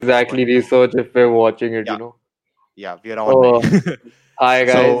exactly Going to. research if we're watching it, Yeah, you know. yeah, we are online. Oh, hi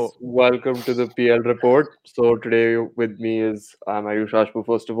So guys, welcome to the PL report. So today with me is I'm Ayush Rajput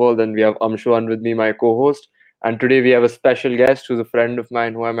first of all, then we have Amshuan with me, my co-host, and today we have a special guest who's a friend of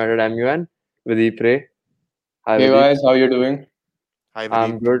mine who I met at MUN, Videep Ray. Hi Hey Videep, guys, how you doing? hi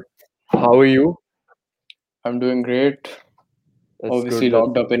I'm Videep. good. How are you? I'm doing great. That's Obviously good. That's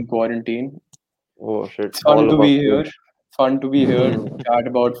locked up in quarantine. oh shit, It's fun all to of us be good. here. Fun to be here. Hmm. Chat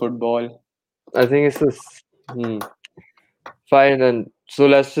about football. I think it's just fine, and so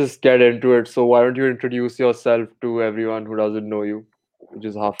let's just get into it. So why don't you introduce yourself to everyone who doesn't know you, which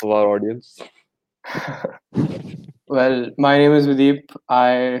is half of our audience? Well, my name is Videep.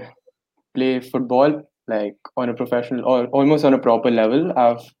 I play football like on a professional or almost on a proper level.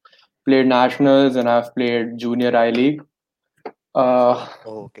 I've played nationals and I've played junior I league. Uh,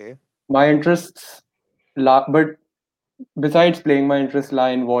 Oh, okay. my interests, but besides playing, my interests lie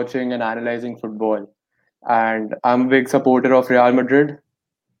in watching and analyzing football. And I'm a big supporter of Real Madrid.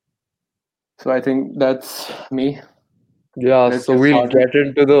 So I think that's me. Yeah, Let's so get we'll started. get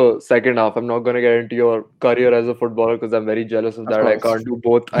into the second half. I'm not going to get into your career as a footballer because I'm very jealous of Of that. I course. can't do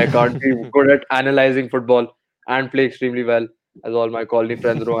both. I can't be good at analyzing football and play extremely well, as all my colony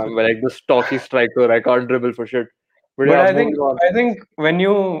friends know. I'm like the stocky striker. I can't dribble for shit. But But yeah, I think moving on. I think when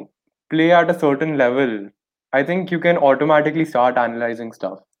you play at a certain level, I think you can automatically start analyzing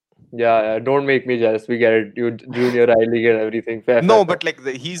stuff. Yeah, yeah, don't make me jealous. We get it. You junior I league and everything. Fair, fair, No, fair. but like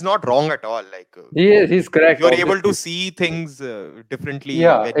he's not wrong at all. Like He's correct, you're able to obviously. see things differently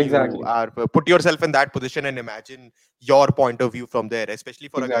Yeah, when you exactly. are put yourself in that position and imagine your point of view from there. Especially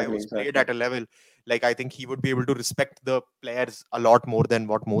for a guy Exactly, who's played exactly. at a level, like I think he would be able to respect the players a lot more than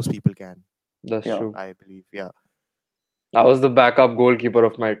what most people can. That's Yeah. true. I believe. Yeah. I was the backup goalkeeper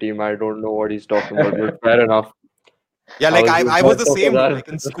of my team. I don't know what he's talking about, but fair enough. Yeah, I like was I, the I was best the of same, bro. that. Like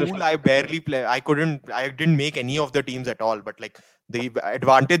in school, I barely play. I didn't make any of the teams at all. But like the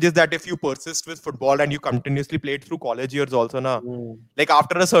advantage is that if you persist with football and you continuously play it through college years, also now, Hmm. like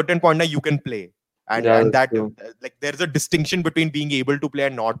after a certain point, now you can play, and Yeah, and that's that true. like there's a distinction between being able to play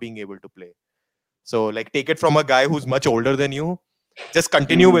and not being able to play. So like take it from a guy who's much older than you. Just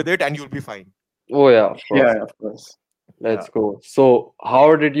continue Hmm. with it, and you'll be fine. Oh yeah, of Yeah, course. yeah, of course. Yeah. Let's go. So,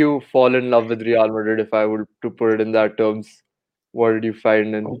 how did you fall in love with Real Madrid? If I would to put it in that terms, what did you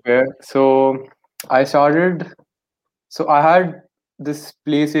find in? Okay. So I started so I had this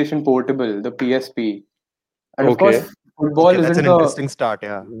PlayStation Portable, the PSP. And of Okay. course football Okay, that's isn't an a interesting start.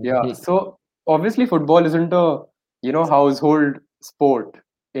 Yeah. yeah. So obviously football isn't a household sport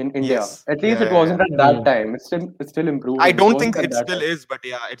in India. Yes. At least Yeah. it Yeah. wasn't Yeah. at that time. It's still I improving. It don't wasn't think at it that still time. is, but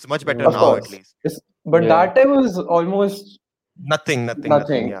yeah, it's much better Of now at Mm, course. least. But yeah. that time was almost Nothing.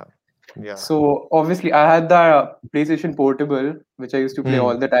 nothing. Yeah, yeah. So obviously I had the PlayStation Portable, which I used to play Hmm.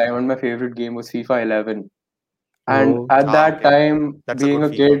 all the time, and my favorite game was FIFA 11. And Oh. at Ah, that okay. time, That's a being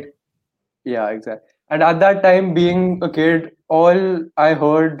good a FIFA. kid, yeah, exactly. And at that time, being a kid, all I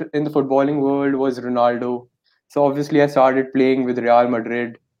heard in the footballing world was Ronaldo. So obviously, I started playing with Real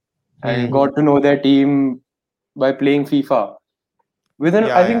Madrid and Hmm. got to know their team by playing FIFA. I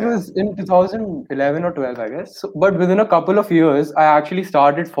Yeah, think yeah, it yeah. was in 2011 or 12, I guess. So, but within a couple of years, I actually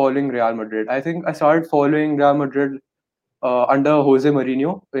started following Real Madrid. I think I started following Real Madrid under Jose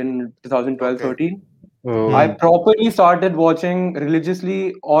Mourinho in 2012 Okay. 13. I Oh. Hmm. properly started watching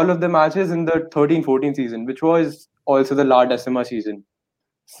religiously all of the matches in the 13-14 season, which was also the La Decima season. Hmm.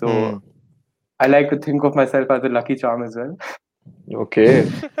 So I like to think of myself as a lucky charm as well. Okay.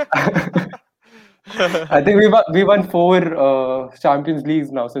 I think we won four Champions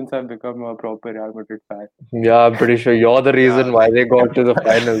Leagues now since I've become a proper Real Madrid fan. Yeah, I'm pretty sure you're the Yeah, reason why like they got to the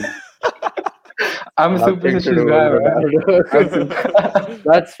finals. I'm a Nothing to superstitious do with guy, man. I'm Ronaldo. super.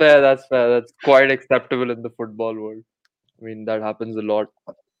 That's fair. That's fair. That's quite acceptable in the football world. I mean, that happens a lot.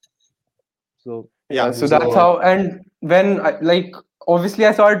 So, yeah. Yeah, so moving that's on. how. And obviously,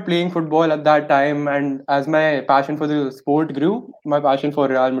 I started playing football at that time, and as my passion for the sport grew, my passion for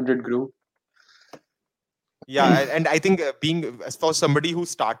Real Madrid grew. Yeah, and I think being as for somebody who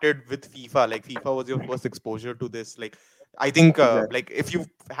started with FIFA, like FIFA was your first exposure to this. Like, I think Exactly. like if you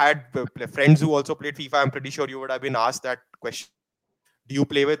had friends who also played FIFA, I'm pretty sure you would have been asked that question like, do you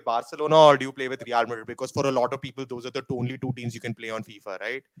play with Barcelona or do you play with Real Madrid? Because for a lot of people, those are the only two teams you can play on FIFA,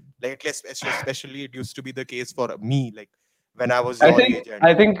 right? Like, at least especially it used to be the case for me, like when I was I your think, age, and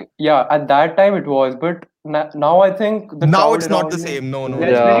I think, yeah, at that time it was, but now I think the now crowd it's not around the me, same. No, yeah, it's no,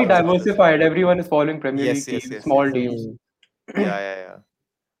 Yeah. very it's not the same. diversified. Everyone is following Premier Yes, League yes, teams, yes, small yes, yes. teams. Hmm. Yeah, yeah, yeah.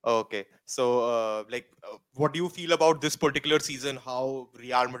 Okay. So, what do you feel about this particular season? How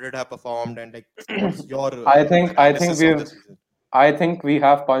Real Madrid have performed, and like, what's your I think analysis of we've the season? I think we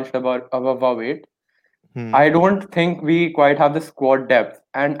have punched above our weight. Hmm. I don't think we quite have the squad depth,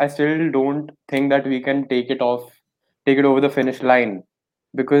 and I still don't think that we can take it over the finish line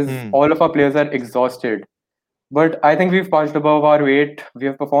because Hmm. all of our players are exhausted. But I think we've punched above our weight. We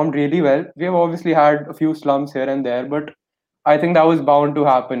have performed really well. We have obviously had a few slumps here and there, but I think that was bound to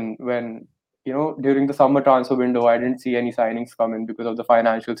happen when, during the summer transfer window, I didn't see any signings come in because of the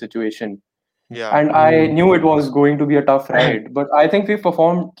financial situation. Yeah. And I knew it was going to be a tough ride, but I think we've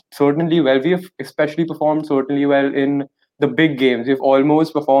performed certainly well. We've especially performed certainly well in the big games. We've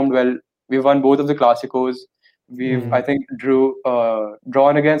almost performed well. We've won both of the Clásicos. We've, I think,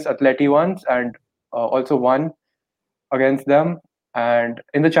 drawn against Atleti once and also won against them. And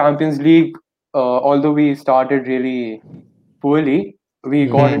in the Champions League, although we started really poorly, we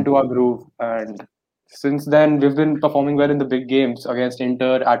got into our groove. And since then, we've been performing well in the big games against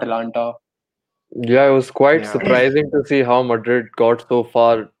Inter, Atalanta. Yeah, it was quite Yeah. surprising to see how Madrid got so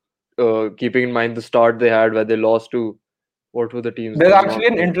far, keeping in mind the start they had where they lost to what were the teams? There's I'm not actually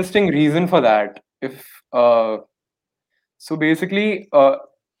an sure. interesting reason for that. If so, basically,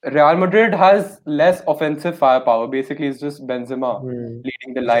 Real Madrid has less offensive firepower. Basically, it's just Benzema Hmm,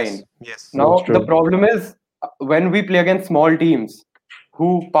 leading the line. Yes. Yes. that's Now, the true. problem is when we play against small teams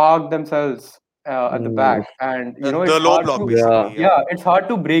who park themselves at the Hmm, back, and The it's low hard block, to, yeah. basically. Yeah. yeah, it's hard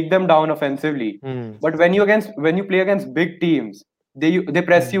to break them down offensively. Hmm. But when you play against big teams, they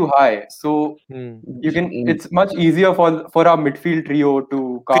press Hmm. you high, so Hmm. Mm, it's much easier for our midfield trio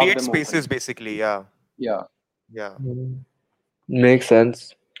to carve Create them open. spaces, basically. Yeah. Yeah. Yeah. makes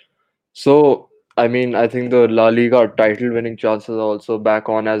sense. So, I mean, I think the La Liga title winning chances are also back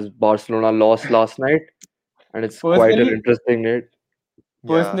on as Barcelona lost last night, and it's quite an Personally, interesting night.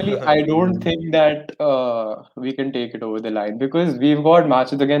 personally, Yeah. I don't think that we can take it over the line because we've got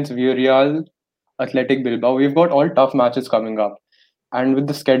matches against Villarreal, Athletic Bilbao. We've got all tough matches coming up, and with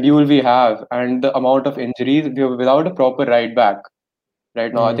the schedule we have and the amount of injuries, we're without a proper right back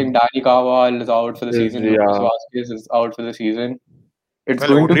right now. I Hmm. think Dani Carvajal is out for the season. Lucas Yeah. Vazquez is out for the season. It's Well,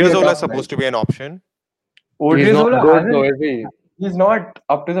 going to be a Odriozola is tough night. supposed to be an option. He's not Odriozola good though, hasn't. is he? He's not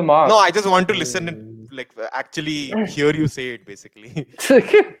up to the No, mark. I just want to listen and Hmm. actually hear you say it, basically.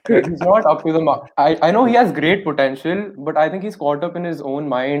 Yeah, he's not up to the mark. I know he has great potential, but I think he's caught up in his own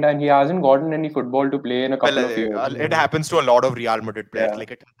mind and he hasn't gotten any football to play in a Well, couple of years. it happens to a lot of Real Madrid players. Yeah,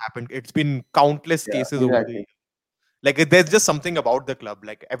 Like it has happened. It's been countless yeah, cases over the exactly. years. Like there's just something about the club.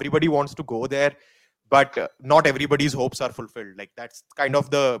 Like everybody wants to go there, but not everybody's hopes are fulfilled. Like that's kind of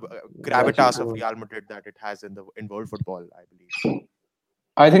the That's gravitas of true. Real Madrid that it has in world football, I believe.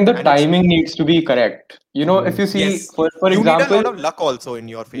 I think the And it's timing needs to be correct. If you see, yes, for you need a example, lot of luck also in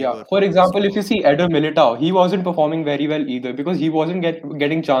your yeah, favor for for this example, if you to. see Eder Militao, he wasn't performing very well either because he wasn't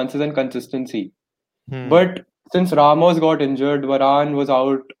getting chances and consistency. Hmm. But since Ramos got injured, Varane was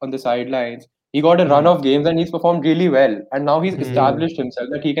out on the sidelines. He got a run Hmm. of games and he's performed really well. And now he's Hmm. Hmm. established himself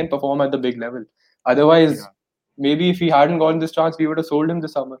that he can perform at the big level. Otherwise, Yeah, maybe if he hadn't gotten this chance, we would have sold him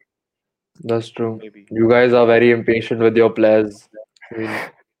this summer. That's true. maybe. You guys are very impatient with your players. I mean,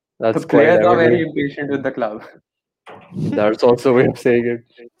 The that's quite players are very evident. impatient with the club. That's also a way of saying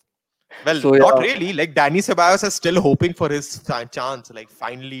it. Well, So not yeah, really. Like Danny Ceballos is still hoping for his chance, like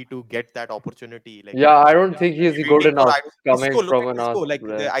finally to get that opportunity. Like yeah, I don't think he's good waiting for enough Isco. coming Look from at an Isco. Like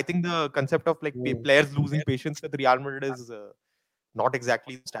Arsenal. I think the concept of like Hmm. players losing patience with Real Madrid is not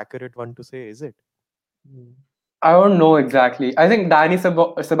exactly the most accurate one to say, is it? I don't know exactly. I think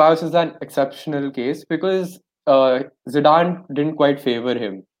Ceballos is an exceptional case because Zidane didn't quite favor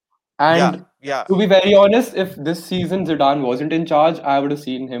him. Yeah, And yeah. to be very honest, if this season Zidane wasn't in charge, I would have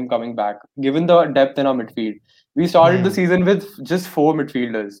seen him coming back, given the depth in our midfield. We started the Hmm. season with just four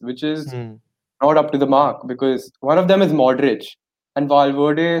midfielders, which is Hmm. not up to the mark because one of them is Modric, and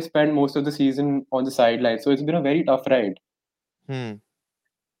Valverde spent most of the season on the sideline. So it's been a very tough ride. Hmm.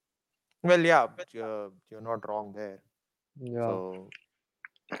 Well, yeah, you're not wrong there. Yeah. So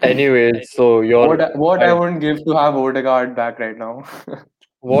Anyways, so your What I I, wouldn't give to have Odegaard back right now.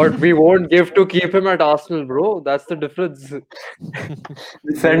 what we won't give to keep him at Arsenal, bro. That's the difference. Just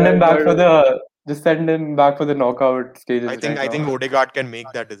You send him guys back are for the just send him back for the knockout I stages think right I think now. Odegaard can make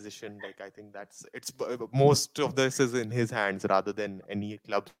that decision. Like I think most of this is in his hands rather than any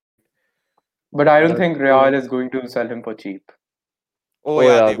club. But I don't that's think Real true. is going to sell him for cheap. Oh Oh yeah,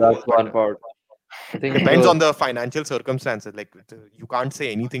 yeah, they that's won't. But one part. I think depends on the financial circumstances. Like you can't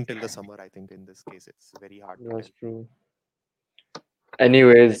say anything till the summer. I think in this case, it's very hard to that's tell. true.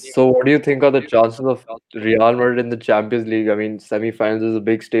 Anyways, so what do you think are the chances of Real Madrid in the Champions League? I mean, semi-finals is a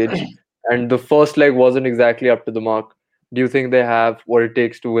big stage, and the first leg wasn't exactly up to the mark. Do you think they have what it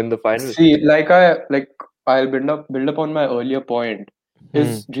takes to win the final? See, like I'll build up on my earlier point. Hmm.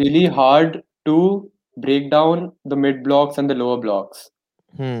 It's really hard to break down the mid blocks and the lower blocks.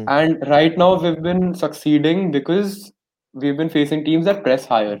 Hmm. And right now we've been succeeding because we've been facing teams that press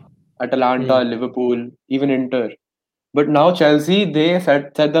higher. Atalanta, Hmm. Liverpool, even Inter. But now Chelsea, they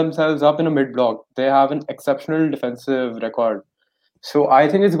set themselves up in a mid block. They have an exceptional defensive record. So I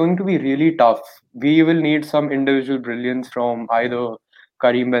think it's going to be really tough. We will need some individual brilliance from either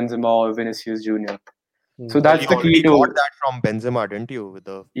Karim Benzema or Vinicius Junior. So Hmm. Well, that's you the key already got to, that from Benzema, didn't you? With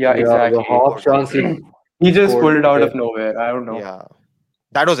the yeah, Yeah, the exactly. half chance he He just scored pulled it out today. of nowhere. I don't know. yeah,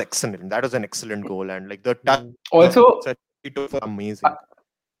 that was excellent. That was an excellent goal, and like the touch Hmm. Also, it was uh, amazing.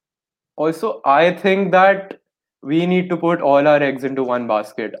 also, I think that we need to put all our eggs into one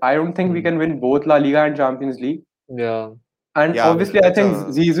basket. I don't think we Hmm. can win both La Liga and Champions League. Yeah. And Yeah, obviously, I that's think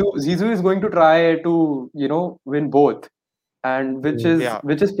a Zizou is going to try to win both, and which Hmm. is yeah.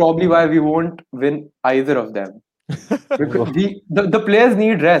 which is probably why we won't win either of them. Because the players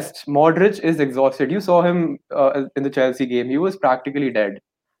need rest. Modric is exhausted. You saw him in the Chelsea game. He was practically dead.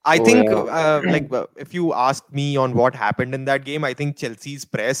 I Oh think, yeah. if you ask me on what happened in that game, I think Chelsea's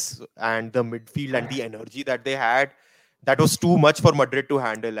press and the midfield and the energy that they had, that was too much for Madrid to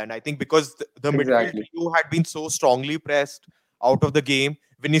handle. And I think because the midfield Exactly. trio had been so strongly pressed out of the game,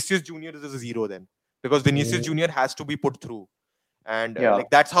 Vinicius Junior is a zero then, because Vinicius Hmm. Junior has to be put through, and Yeah. like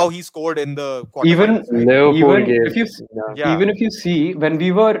that's how he scored in the Even quarterfinals, right? Liverpool even if game. you Yeah. Yeah. even if you see when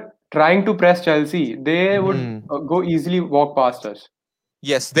we were trying to press Chelsea, they would Hmm. go easily walk past us.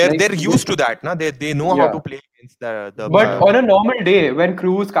 Yes, they're Like they're used to that, na? They know how yeah. to play against the But Yeah. on a normal day, when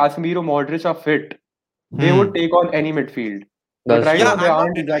Cruz, Casemiro, Modric are fit, they would hmm. take on any midfield. But That's right Yeah, now true. they I'm not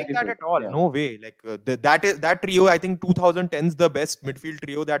aren't denying exactly that fit. at all. Yeah. No way. Like that trio. I think 2010's the best midfield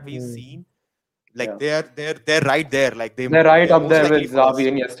trio that we've Hmm. seen. Yeah. Like they're right there. Like They're right they're up most there likely with Xavi,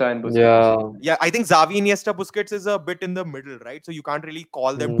 first. Iniesta, and Busquets. Yeah. Yeah, I think Xavi, Iniesta, Busquets is a bit in the middle, right? So you can't really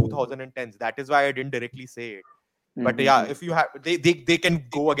call them Hmm. 2010s. That is why I didn't directly say it. But yeah, Mm-hmm. if you have they can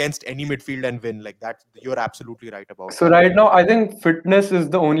go against any midfield and win. Like that, you're absolutely right about So that. right now, I think fitness is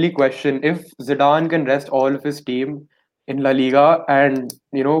the only question. If Zidane can rest all of his team in La Liga and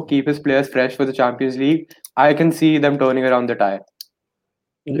keep his players fresh for the Champions League, I can see them turning around the tie.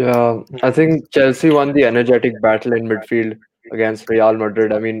 Yeah. I think Chelsea won the energetic battle in midfield against Real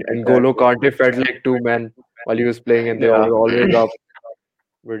Madrid. I mean, N'Golo Exactly. Kante felt like two men while he was playing, and they Yeah. were always up.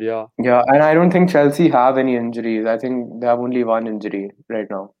 But yeah. Yeah, and I don't think Chelsea have any injuries. I think they have only one injury right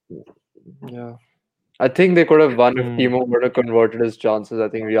now. Yeah. I think they could have won if Hmm. Timo would have converted his chances. I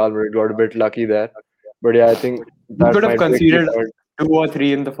think Real Madrid got a bit lucky there. But yeah, I think We that could have might be a key conceded point. 2 or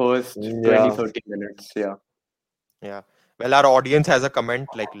 3 in the first Yeah. 20-30 minutes. Yeah. Yeah. Well, our audience has a comment.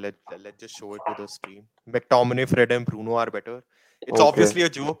 Like let's just show it to the stream. McTominay, Fred, and Bruno are better. It's Okay. obviously a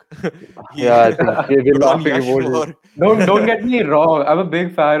joke. he Yeah, I think they're good on laughing Yash emoji. for Don't get me wrong. I'm a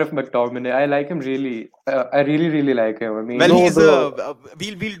big fan of McTominay. I like him really. I really really like him. I well. mean, No, He's the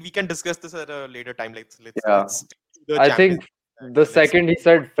we can discuss this at a later time. yeah, Let's stick to the I Champions think League the and let's. second he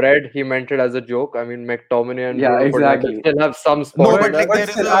said Fred, he meant it as a joke. I mean, McTominay and yeah, Bruno Fernandes exactly. still have some No, spot in but But that. like but there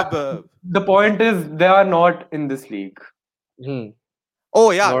is still, a the point is they are not in this league. Hmm.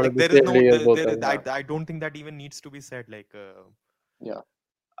 oh yeah, Not like at the there is same no league as both there is, of them. Yeah, I don't think that even needs to be said. Like yeah,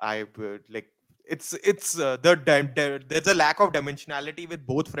 I like it's there's a lack of dimensionality with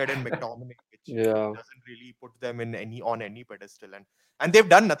both Fred and McTominay, which Yeah, doesn't really put them in any pedestal, and they've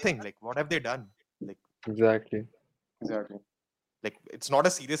done nothing. Like what have they done? Like exactly. exactly. like it's not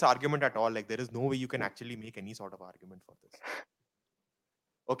a serious argument at all. Like there is no way you can actually make any sort of argument for this.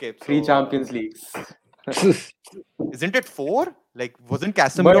 Okay, 3 Champions Leagues. isn't it four? Like wasn't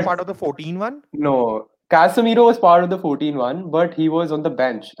Casemiro But part of the 14 one? no, Casemiro was part of the 14 one, but he was on the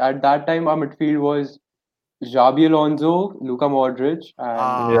bench. At that time, our midfield was Xabi Alonso, Luka Modric, and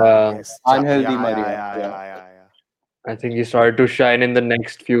Ah, Yeah, yes. Angel Di Yeah, yeah, Maria. yeah, Yeah. yeah, yeah, yeah. I think he started to shine in the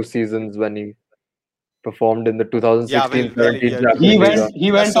next few seasons when he performed in the Yeah, well, 2016-17 yeah, He Champions League went run. he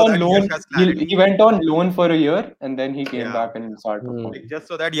just went so on that Yash loan. has He clarity. went on loan for a year and then he came Yeah. back and started Hmm. Like performing. just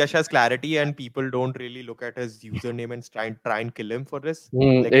so that Yash has clarity and people don't really look at his username and try and kill him for this.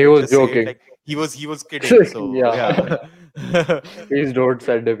 Like He let's was just say it joking. like he was kidding. So Yeah, yeah. please don't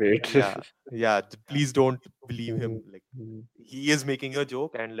send him hate. Yeah. Yeah. Please don't believe him. Hmm. Like Hmm. he is making a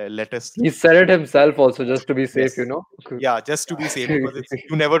joke and let us He said it himself also just to be safe, you yes. know. Yeah, just to be safe because it's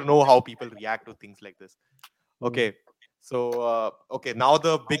you never know how people react to things like this. Hmm. Okay. So, okay, now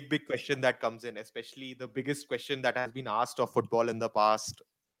the big question that comes in, especially the biggest question that has been asked of football in the past,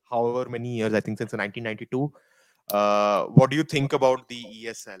 however many years, I think since 1992. What do you think about the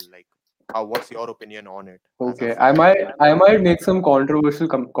ESL? Like, What's your opinion on it? as a Okay, football I might make some controversial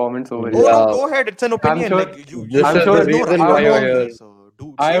comments over Oh here. no, Yeah, go ahead. It's an I'm opinion. sure. Like this I'm is sure. the there's no reason right I why or you're don't wrong know. here. here. So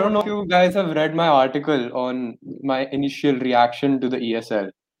I say don't what know you if want. you guys have read my article on my initial reaction to the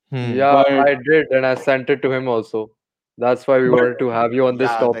ESL, Yeah, but I did, and I sent it to him also. That's why we but wanted to have you on this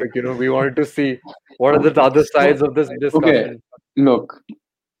Yeah, like topic. We wanted to see what are the other so sides of this okay. discussion. Look,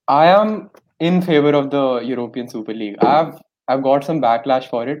 I am in favor of the European Super League. I've got some backlash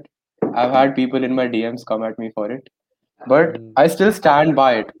for it. I've had people in my DMs come at me for it, but Mm. I still stand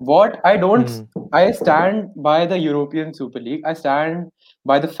by it. What I don't, Hmm. I stand by the European Super League. I stand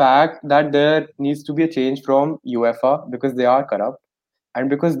by the fact that there needs to be a change from UEFA because they are corrupt and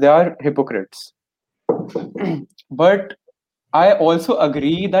because they are hypocrites. But I also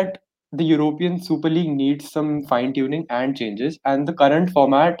agree that the European Super League needs some fine tuning and changes, and the current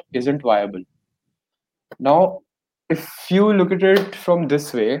format isn't viable. Now, if you look at it from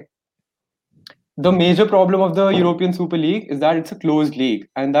this way, the major problem of the European Super League is that it's a closed league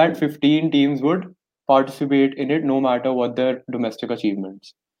and that 15 teams would participate in it no matter what their domestic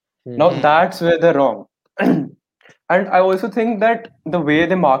achievements. Now, Hmm. Hmm. that's where they're wrong. And I also think that the way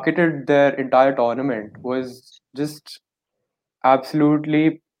they marketed their entire tournament was just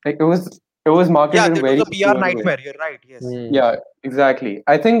absolutely like it was Yeah, marketed in a that was very a PR poor way. nightmare. You're right. Yes. Hmm. Yeah, exactly.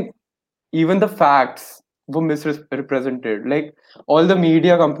 I think even the facts were misrepresented. Like all the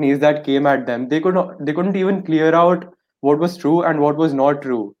media companies that came at them, they couldn't even clear out what was true and what was not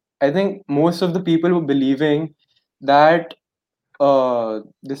true. I think most of the people were believing that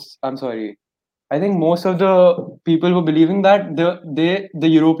this I'm sorry. I think most of the people were believing that the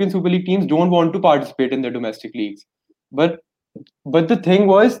European Super League teams don't want to participate in the domestic leagues. But but the thing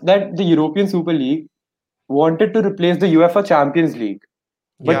was that the European Super League wanted to replace the UEFA Champions League,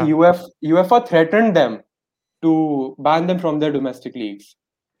 but Yeah. UEFA threatened them to ban them from their domestic leagues.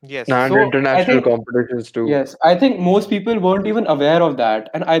 Yes. And So I international think competitions too. yes, I think most people weren't even aware of that,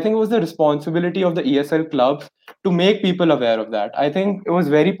 and I think it was the responsibility of the ESL clubs to make people aware of that. I think it was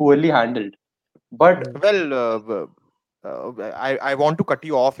very poorly handled. But Hmm. Well, I want to cut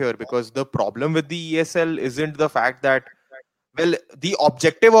you off here because the problem with the ESL isn't the fact that, well, the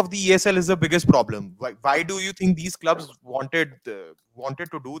objective of the ESL is the biggest problem. Why do you think these clubs wanted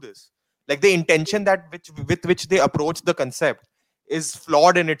to do this? Like the intention that with which they approach the concept is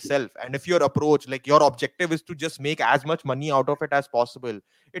flawed in itself. And if your approach, like your objective, is to just make as much money out of it as possible,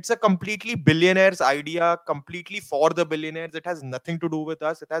 it's a completely billionaires idea, completely for the billionaires. It has nothing to do with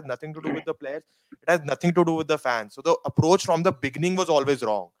us. It has nothing to do with the players. It has nothing to do with the fans. So the approach from the beginning was always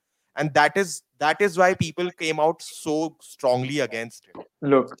wrong, and that is why people came out so strongly against it.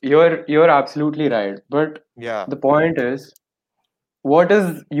 look, you're absolutely right. But Yeah. the point is, what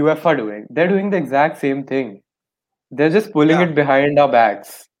is UEFA doing? They're doing the exact same thing. They're just pulling Yeah. it behind our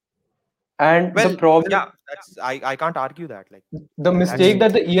backs. And the Well, problem, yeah, that's I can't argue that. Like the that's mistake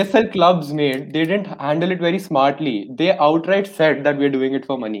that the ESL clubs made, they didn't handle it very smartly. They outright said that we're doing it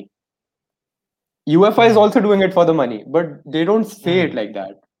for money. UEFA is Hmm. also doing it for the money, but they don't say it Hmm. like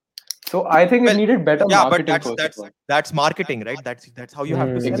that. So I think it Well, needed better yeah, but marketing, that's first of that's all. that's marketing, right? That's how you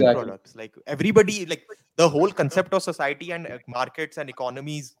have to sell Hmm. Exactly. products. Like everybody, like the whole concept of society and markets and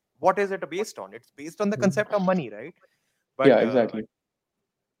economies. What is it based on? It's based on the Hmm. concept of money, right? Yeah, But exactly.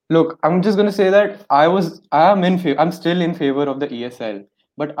 Look, I'm just gonna say that I'm still in favor of the ESL,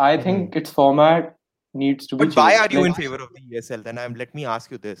 but I Mhm. think its format needs to be But why are changed. you Like, in favor of the ESL? Then let me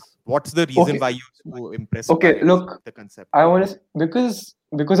ask you this: what's the reason okay, why you're so impressed okay, by look, the concept? I want to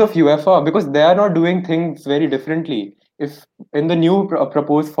because of UEFA, because they are not doing things very differently. If in the new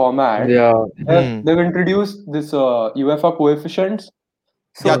proposed format, Yeah. Hmm. they've introduced this UEFA coefficients.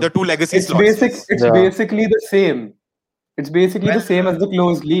 Yeah, So the two legacy it's slots. basic. Yes. It's Yeah. basically the same. It's basically Well, the same as the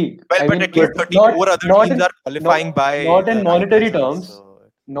closed league. well, I but mean, at if least But 34 other not teams in are not qualifying by not in the right monetary reasons. terms, So,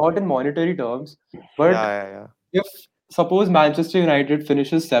 not in monetary terms, yeah, but yeah, yeah. if suppose Manchester United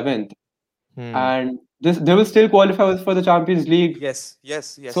finishes seventh Hmm. and this they will still qualify for the Champions League. Yes,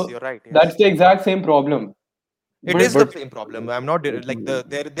 yes, yes. So You're right. that's Yes, the exact same problem. it But is the but same problem. I'm not like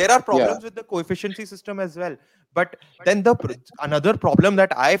there are yeah, problems with the coefficiency system as well. But then another problem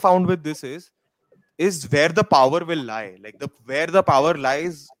that I found with this is where the power will lie. Like the where the power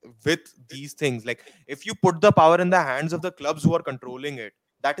lies with these things. Like if you put the power in the hands of the clubs who are controlling it,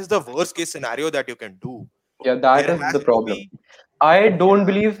 that is the worst case scenario that you can do. yeah, that There is has the to problem. be. I don't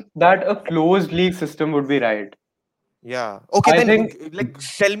believe that a closed league system would be right. Yeah. Okay, I then think like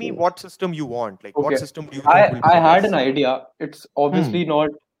tell me what system you want. Like what okay. system do you think I will I be had an best? idea. It's Hmm. obviously not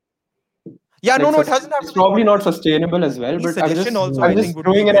Yeah, no, like no, it doesn't have it's to be probably not not any sustainable as well. any But suggestion also I I'm hmm. think just would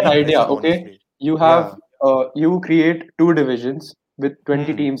be throwing in an very idea. impressive, Okay, honestly. you have Yeah. you create two divisions. with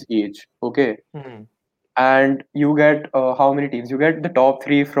 20 Hmm. teams each. Okay, Hmm. and you get how many teams? You get the top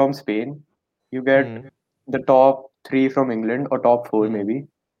three from Spain. You get Hmm. the top three from England, or top four Hmm. maybe.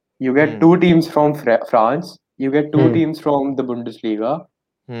 You get Hmm. two teams from France. You get two Hmm. teams from the Bundesliga.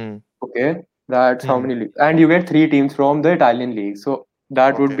 Hmm. Okay, that's how Hmm. many leagues. And you get three teams from the Italian league. So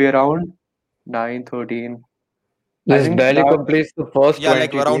that would Okay. be around 9, 13. I This think barely that completes the first Yeah,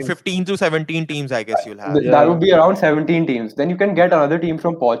 like 20 around teams. 15 to 17 teams, I guess you'll have. that Yeah. would be around 17 teams. Then you can get another team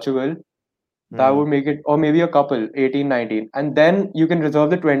from Portugal. That Hmm. would make it, or maybe a couple, 18, 19. And then you can reserve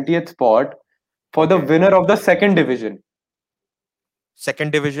the 20th spot for the Okay. winner of the second division.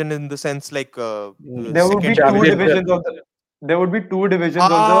 Second division in the sense like There would be second two division of. Championship. divisions of the there would be two divisions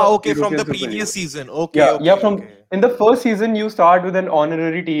of Ah, the okay, from European the Super League. previous season. Okay, Yeah, okay, from okay. in the first season you start with an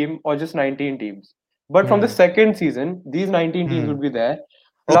honorary team or just 19 teams. But from the Hmm. second season, these 19 teams Hmm. would be there,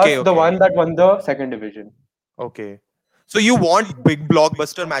 Okay, plus the okay, one that won the second division. okay. So you want big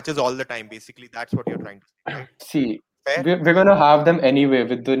blockbuster matches all the time, basically. That's what you're trying to say, right? See, Fair. we're gonna have them anyway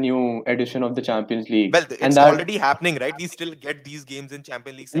with the new edition of the Champions League. Well, And it's that, already happening, right? We still get these games in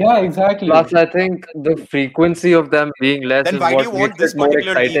Champions League yeah, semi-finals. exactly. Plus, I think the frequency of them being less Then is why do you what makes want it this more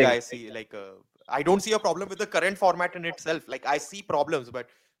particular league? exciting. I see. Like, I don't see a problem with the current format in itself. Like, I see problems, but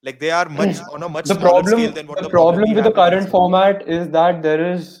like they are much on a much The smaller problem scale than what the the problem we problem with the have with current esport. format is that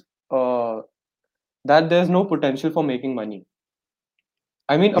uh there's no potential for making money.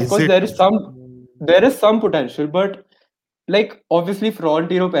 I mean, of Is course, it? there is some potential, but like obviously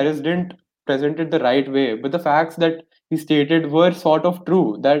Florentino Perez didn't present it the right way. But the facts that he stated were sort of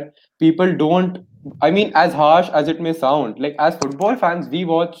true. That people don't. I mean, as harsh as it may sound, like as football fans, we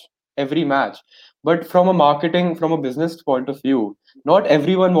watch every match. But from a business point of view, not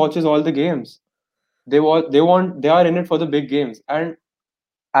everyone watches all the games. They are in it for the big games. And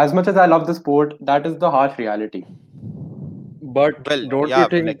as much as I love the sport, that is the harsh reality. But Well, don't you yeah, like,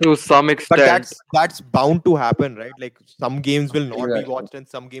 think to some but extent, that's bound to happen, right? Like some games will not be Exactly. watched and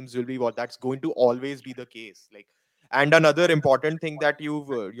some games will be watched. That's going to always be the case. Like, and another important thing that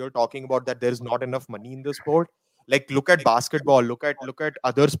you're talking about, that there's not enough money in the sport. Like, look at basketball, look at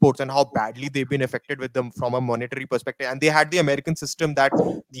other sports and how badly they've been affected with them from a monetary perspective. And they had the American system that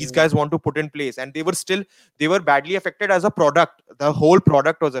these guys want to put in place, and they were badly affected as a product. The whole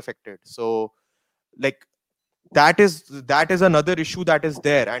product was affected. So, like, that is another issue that is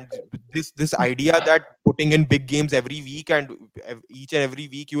there. And this idea that putting in big games every week, and each and every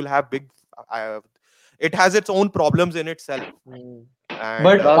week you'll have big, uh, it has its own problems in itself. mm, And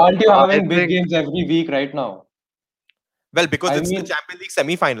But plus, aren't you I having big think games every week right now? well, because I it's the mean, Champions League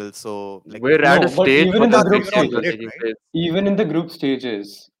semi-finals, so like we're at a no, but stage even where in the the focus group big bigger on games are stages, merit, taking right? place. even in the group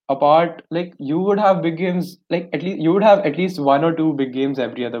stages, apart, like you would have big games, like at least you would have at least one or two big games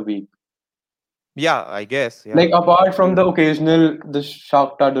every other week. Yeah, I guess. Yeah. Like apart from the occasional, the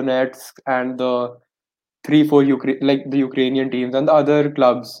Shakhtar Donetsk and the 3, 4 like the Ukrainian teams and the other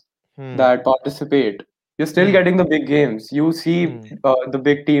clubs Hmm. that participate, you're still Hmm. getting the big games. You see Hmm. the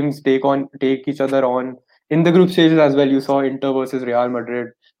big teams take each other on in the group stages as well. You saw Inter versus Real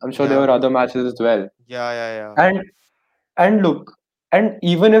Madrid. I'm sure there Yeah. were other matches as well. Yeah. Yeah. Yeah. And and look, and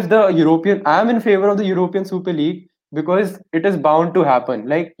even if the European, I'm in favor of the European Super League because it is bound to happen.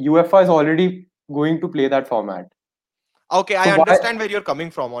 Like UEFA is already going to play that format. Okay, I So why? understand where you're coming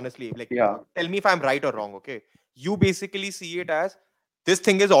from, honestly. Like, Yeah, tell me if I'm right or wrong, okay? You basically see it as this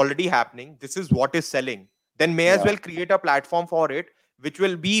thing is already happening, this is what is selling. Then may as yeah, well create a platform for it which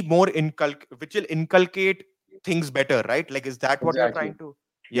will be more which will inculcate things better, right? Like, is that what you're exactly. trying to?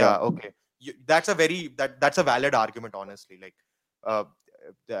 Yeah. Yeah, okay. That's a valid argument, honestly. Like, uh,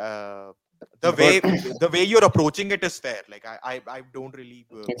 uh, the But way the way you're approaching it is fair. Like, I don't really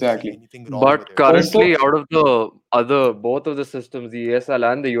see exactly. anything wrong with But it. currently, Also, out of both of the systems, the ESL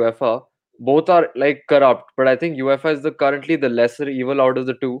and the UEFA, both are like corrupt. But I think UEFA is currently the lesser evil out of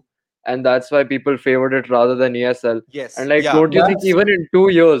the two, and that's why people favored it rather than ESL. And Yes, like, yeah. don't you think that's even in 2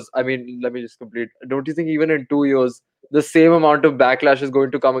 years? I mean, let me just complete. Don't you think even in 2 years, the same amount of backlash is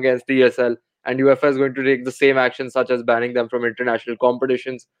going to come against the ESL, and UEFA is going to take the same action, such as banning them from international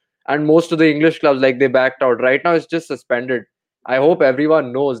competitions? And most of the English clubs, like they backed out. Right now, it's just suspended. I hope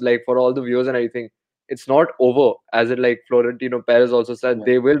everyone knows, like for all the viewers and everything, it's not over. As it like Florentino Perez also said, yeah.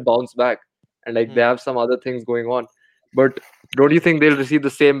 they will bounce back, and like they Hmm. have some other things going on. But don't you think they'll receive the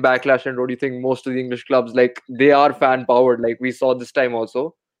same backlash? And don't you think most of the English clubs, like they are fan powered? Like we saw this time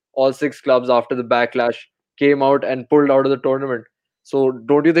also, all six clubs after the backlash came out and pulled out of the tournament. So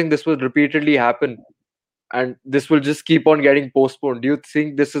don't you think this will repeatedly happen? And this will just keep on getting postponed. Do you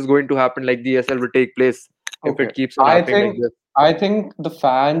think this is going to happen, like the ESL will take place if Okay. it keeps on I happening like think this? I think the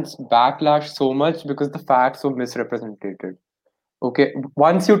fans backlash so much because the facts were misrepresented. Okay,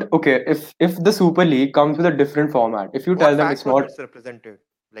 if the Super League comes with a different format, if you tell What them fact it's was not, misrepresented?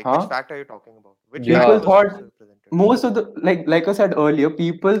 Like, which huh? fact are you talking about? Which fact Yeah, People was thought misrepresented? most of the like I said earlier,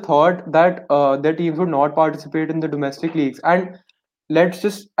 people thought that their teams would not participate in the domestic leagues, and let's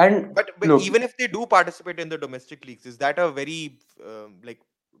just and But look even if they do participate in the domestic leagues, is that a very like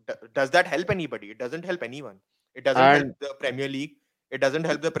does that help anybody? It doesn't help anyone. It doesn't help and the Premier League. It doesn't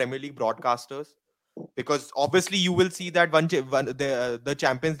help the Premier League broadcasters, because obviously you will see that the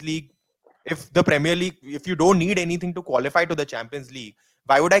Champions League, if the Premier League, if you don't need anything to qualify to the Champions League,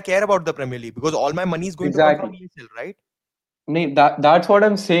 why would I care about the Premier League? Because all my money is going to come from exactly. ESL, right? That's what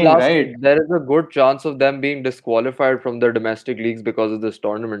I'm saying, plus right? there is a good chance of them being disqualified from the domestic leagues because of this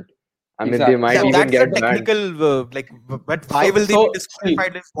tournament. I mean, they Exactly. might Yeah, So even that's a get banned. technical but why so will they be so see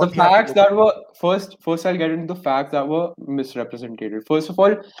disqualified is the what we have to facts look that at. were first I'll get into the facts that were misrepresented. First of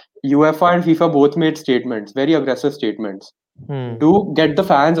all, UEFA and FIFA both made statements, very aggressive statements, Hmm. to get the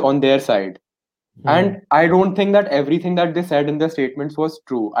fans on their side. Hmm. And I don't think that everything that they said in their statements was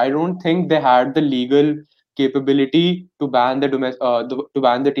true. I don't think they had the legal capability to to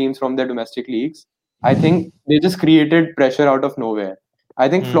ban the teams from their domestic leagues. I think they just created pressure out of nowhere. I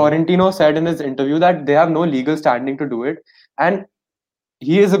think Hmm. Florentino said in his interview that they have no legal standing to do it, and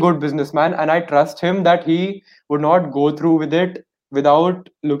he is a good businessman, and I trust him that he would not go through with it without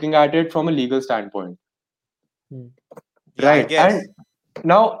looking at it from a legal standpoint, Hmm. Yeah, I right? And guess.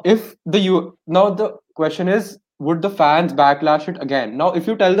 now the question is, would the fans backlash it again? Now, if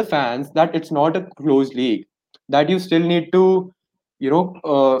you tell the fans that it's not a closed league, that you still need to,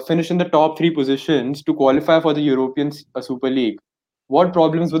 finish in the top three positions to qualify for the European Super League, what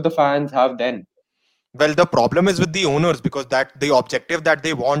problems would the fans have then? Well, the problem is with the owners, because that the objective that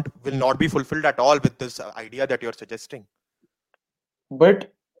they want will not be fulfilled at all with this idea that you're suggesting.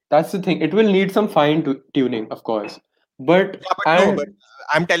 But that's the thing. It will need some tuning, of course. But Yeah, but no, and but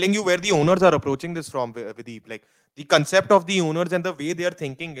I'm telling you where the owners are approaching this from, Videep. Like, the concept of the owners and the way they are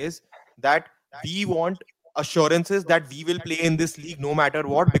thinking is that we want assurances that we will play in this league no matter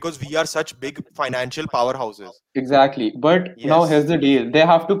what, because we are such big financial powerhouses. exactly. But now Yes. here's the deal. They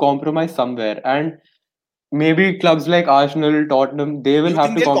have to compromise somewhere, and maybe clubs like Arsenal, Tottenham, they Do will you have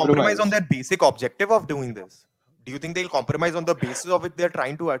think to they'll compromise on compromise. their basic objective of doing this? Do you think they'll compromise on the basis of it they're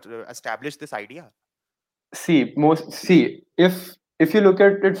trying to establish this idea? If you look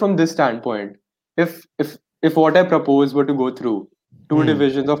at it from this standpoint, if what I propose were to go through, two Hmm.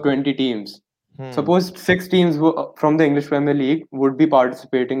 divisions of 20 teams, Hmm. suppose six teams from the English Premier League would be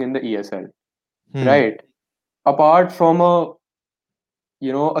participating in the ESL, Hmm. right? Apart from a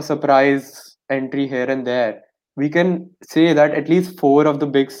surprise entry here and there, we can say that at least four of the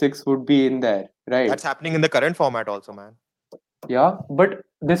big six would be in there, right? That's happening in the current format also, man. Yeah, but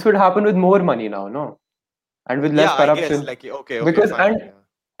this would happen with more money now, no? And with less Yeah, I guess. corruption. Like, okay, Because fine. Yeah.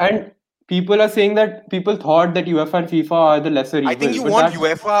 and people are saying that people thought that UEFA and FIFA are the lesser I think evil, you but want that's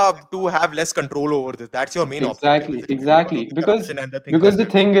UEFA to have less control over this. That's your main objective, exactly isn't it? Because of exactly the because corruption and the things because that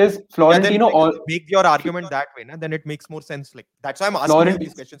the they're doing. thing is Yeah, then Florentino like, all make your argument that way, na? Then it makes more sense. Like, that's why I'm asking you Florent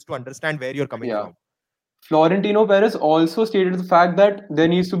these questions to understand where you're coming yeah from. Florentino Perez also stated the fact that there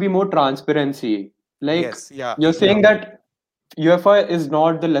needs to be more transparency. Like, Yes, yeah, you're yeah. saying that UEFA is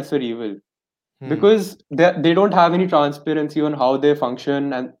not the lesser evil Hmm. because they don't have any transparency on how they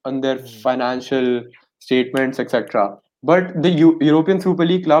function and on their Hmm. financial statements, etc. But the European Super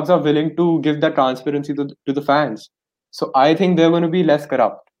League clubs are willing to give that transparency to the fans. So I think they're going to be less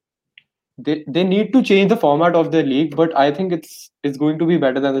corrupt. They need to change the format of their league, but I think it's going to be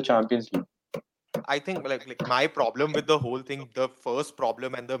better than the Champions League. I think like my problem with the whole thing, the first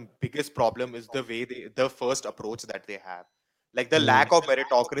problem and the biggest problem is the way the first approach that they have. Like, the Hmm. lack of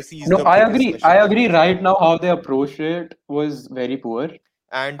meritocracy is No, the I biggest agree. I question that agree. they have. Right now, how they approached it was very poor,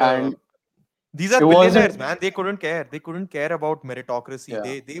 And and these are it billionaires, wasn't man. They couldn't care. They couldn't care about meritocracy.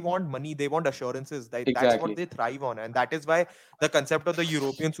 yeah, They want money. They want assurances. That's what exactly. they thrive on, and that is why the concept of the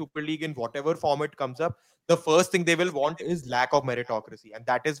European Super League, in whatever form it comes up, the first thing they will want is lack of meritocracy, and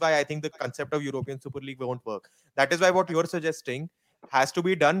that is why I think the concept of European Super League won't work. That is why what you're suggesting has to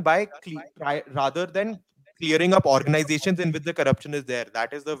be done by rather than clearing up organizations in which the corruption is there.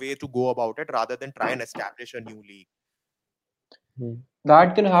 That is the way to go about it, rather than try and establish a new league. Hmm.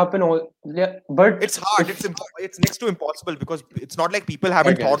 That can happen all yeah, but It's hard. if It's next to impossible, because it's not like people I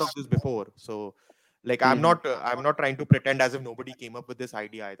haven't thought of guess. this before. So, like, Mhm. I'm not trying to pretend as if nobody came up with this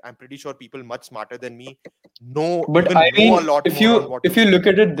idea. I'm pretty sure people much smarter than me But I know a mean, lot if more on you what to if you do. look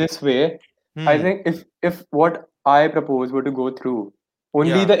at it this way, I Hmm. think if what I propose were to go through,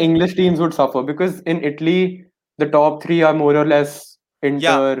 only Yeah. the English teams would suffer because in Italy the top three are more or less.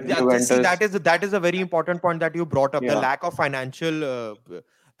 Inter, See, Juventus. that is a very important point that you brought up. The Yeah, lack of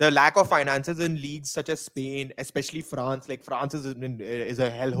the lack of finances in leagues such as Spain, especially France. Like France is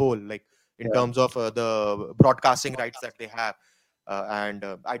a hellhole, like in yeah. terms of the broadcasting rights that they have. And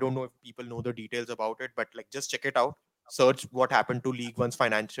I don't know if people know the details about it, but like just check it out. Search what happened to League One's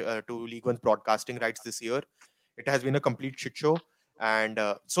to League One's broadcasting rights this year. It has been a complete shit show. And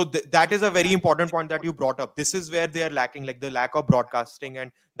that is a very important point that you brought up. This is where they are lacking, like the lack of broadcasting,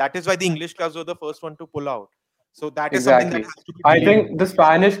 and that is why the English clubs were the first one to pull out. So that is something that Exactly. has to be I delayed. think the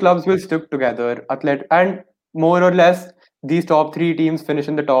Spanish clubs will stick together. And more or less, these top three teams finish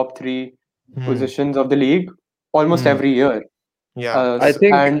in the top three Hmm. positions of the league almost Hmm. every year. Yeah. I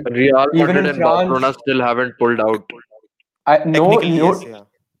think And Real even Madrid in and France, Barcelona still haven't pulled out. Technically, yes. Yeah.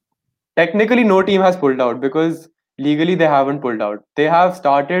 technically no team has pulled out because legally they haven't pulled out. They have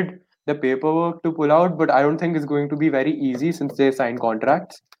started the paperwork to pull out, but I don't think it's going to be very easy since they signed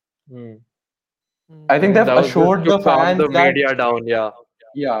contracts. Hmm. I I think think they've that was just assured to the calm fans the that media down, yeah,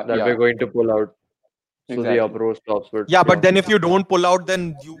 yeah, that yeah, we're going to pull out. So the exactly. uproar stops. But Yeah, yeah. but then if you don't pull out,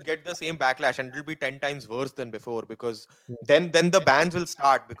 then you get the same backlash, and it'll be 10 times worse than before, because then the bans will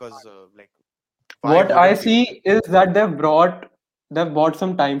start, because like why What I wouldn't you? see is that they've bought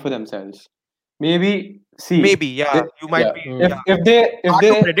some time for themselves. Maybe see Maybe, yeah, if, you might yeah, be. Hmm. if Yeah, if they if hard to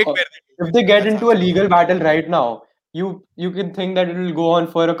they predict where they will if go. they get That's into a absolutely legal true. battle right now, you can think that it will go on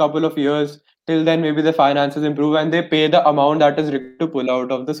for a couple of years. Till then, maybe the finances improve and they pay the amount that is required to pull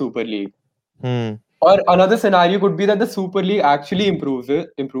out of the Super League. Hmm. Or another scenario could be that the Super League actually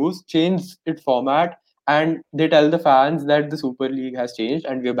improves, change its format, and they tell the fans that the Super League has changed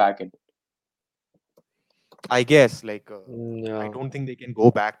and we're back in it. I guess, like, I Yeah. don't think they can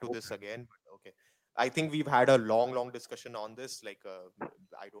go back to this again. But okay, I think we've had a long discussion on this. Like,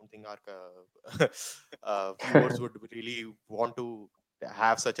 I don't think our viewers would really want to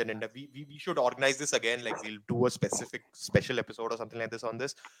have such an end. We should organize this again. Like, we'll do a special episode or something like this on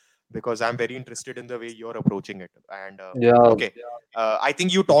this, because I'm very interested in the way you're approaching it. And Yeah. okay, I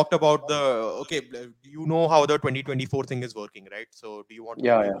think you talked about you know how the 2024 thing is working, right? So, do you want to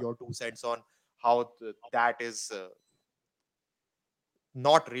Yeah, give yeah. your 2 cents on how that is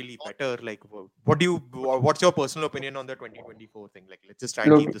not really better? Like, what's your personal opinion on the 2024 thing? Like, let's just try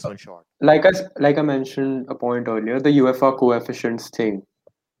and keep Look, this one short. like I mentioned a point earlier, the UEFA coefficients thing.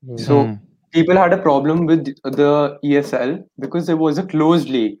 Hmm. So people had a problem with the ESL because there was a closed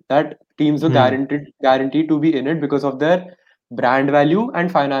league that teams were Hmm. guaranteed to be in it because of their brand value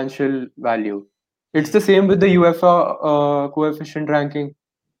and financial value. It's Hmm. the same with the UEFA coefficient ranking.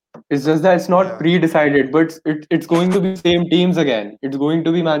 It's just that it's not Yeah. pre-decided, but it's going to be the same teams again. It's going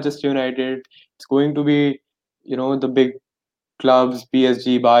to be Manchester United. It's going to be, the big clubs,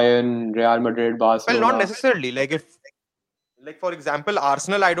 PSG, Bayern, Real Madrid, Well, not Barcelona. necessarily. Like, if, like, for example,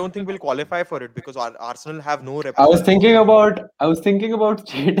 Arsenal, I don't think will qualify for it, because Arsenal have no representation in Europe. I was thinking about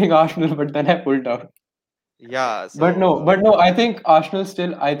cheating Arsenal, but then I pulled out. Yeah. But So, no, I think Arsenal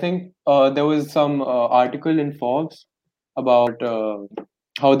still. I think there was some article in Forbes about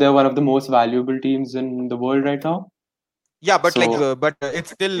how they're one of the most valuable teams in the world right now. yeah, but like, So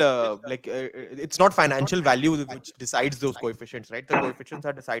it's still it's not financial value which decides those coefficients, right? The coefficients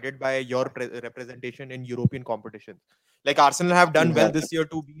are decided by your representation in European competitions. Like, Arsenal have done well exactly. this year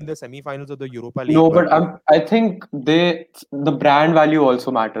to be in the semi-finals of the Europa League, No, but but I think the brand value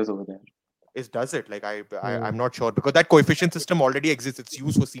also matters over there. does it? Like, Hmm. I'm not sure, because that coefficient system already exists. It's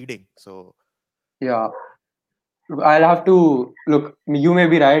used for seeding. So Yeah, I'll have to look. You may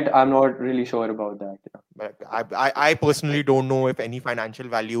be right. I'm not really sure about that. but I personally don't know if any financial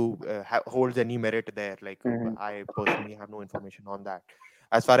value holds any merit there. Like, Mhm. I personally have no information on that.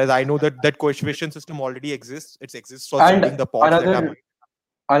 As far as I know, that coefficient system already exists. It exists for seeding And the pots that are.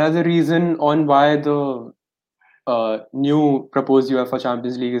 another reason on why the new proposed UEFA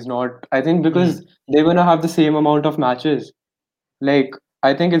Champions League is not, I think, Hmm. because they're gonna have the same amount of matches. Like,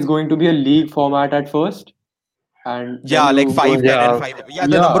 I think it's going to be a league format at first, and then Yeah, like you go 5, in. 10, and Yeah. 5. Yeah,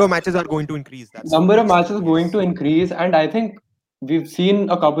 the number Yeah, of matches are going to increase. number of That's matches true. is going Yes. to increase, and I think we've seen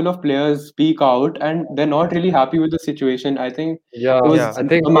a couple of players speak out, and they're not really happy with the situation. I think Yeah. it was Yeah. I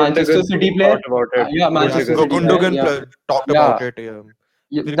think a Manchester Gundogan City player. talked about it. Yeah, Yeah. Manchester Gundogan. City player. Gundogan Yeah, talked yeah. about it.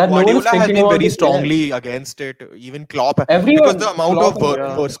 That no one is Guardiola has thinking been about very the players. strongly against it. Even Klopp, because the Everyone, amount Klopp of and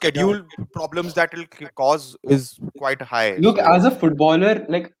Yeah. yeah. schedule problems that will cause is quite high. Look, So as a footballer,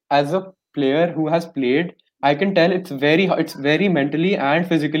 like as a player who has played, I can tell it's very mentally and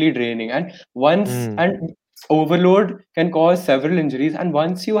physically draining. And once hmm. and overload can cause several injuries. And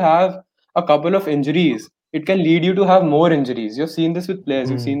once you have a couple of injuries, it can lead you to have more injuries. You've seen this with players.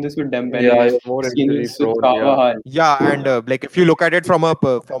 You've seen this with Dembele. Yeah, you're more You've seen injury this with prone. Yeah. Carvajal. Yeah, and like if you look at it from a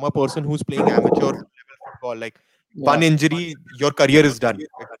person who's playing amateur level football, like one Yeah. injury, your career is done. It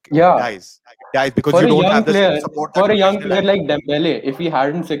Yeah. dies. It dies because For you a don't young have the same player, support that for a young professional player like athletes do. Dembele, if he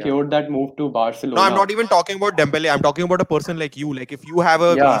hadn't secured that move to No, Barcelona, I'm not even talking about Dembele. I'm talking about a person like you. Like if you have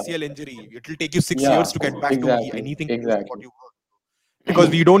a yeah, ACL injury, it will take you 6 years yeah, to get back to exactly, anything close to what exactly, you were. Because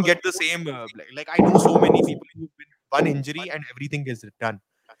we don't get the same. Like I know so many people who've been one injury and everything is done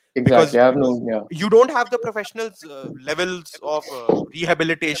because exactly. I have no, yeah, you don't have the professionals levels of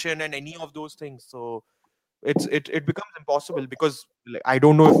rehabilitation and any of those things. So it becomes impossible because like, I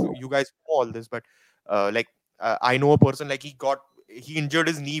don't know if you guys know all this, but like I know a person like he injured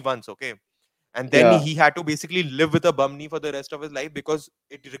his knee once, okay, and then yeah. he had to basically live with a bum knee for the rest of his life because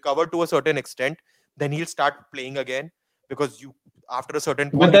it recovered to a certain extent. Then he'll start playing again because you after a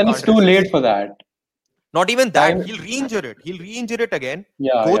certain But point you then it's can't too late resist. for that. Not even that, Time, he'll re-injure it. He'll re-injure it again,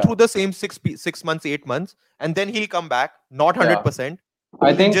 yeah, go yeah, through the same 6 months, 8 months, and then he'll come back, not yeah. 100%.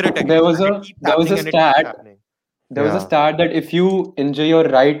 I He'll injure think it again, and it keeps there was a happening and it keeps stat happening. there was a Yeah. stat that if you injure your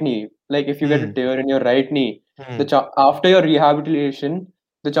right knee, like if you get a Hmm. tear in your right knee, Hmm. after your rehabilitation,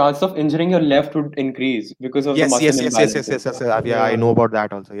 the chance of injuring your left would increase because of the Yes, muscle yes, yes, yes, yes, imbalances. yes, yes. Yeah, I Yeah. know about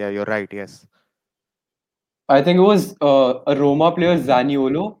that also. Yeah, you're right. Yes. I think it was a Roma player,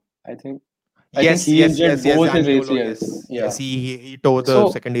 Zaniolo. I think Yes, he yes, injured yes, yes. both his Zaniolo. ACLs. Yes, Yeah. yes. He tore the So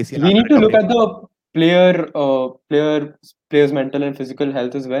second ACL we after need to look recovering at from it. the players' mental and physical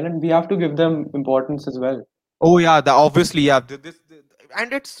health as well, and we have to give them importance as well. Oh yeah, obviously yeah.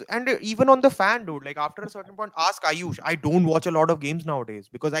 And it's even on the fan dude. Like after a certain point, ask Ayush. I don't watch a lot of games nowadays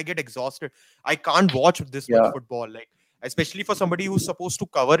because I get exhausted. I can't watch this much Yeah. football. Like especially for somebody who's supposed to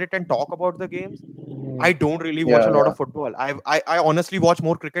cover it and talk about the games. I don't really watch Yeah, a lot yeah. of football. I honestly watch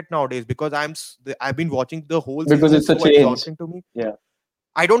more cricket nowadays because I've been watching the whole Because season. It's it's a so change. exhausting to me. Yeah.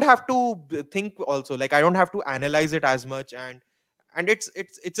 I don't have to think also. Like I don't have to analyze it as much and it's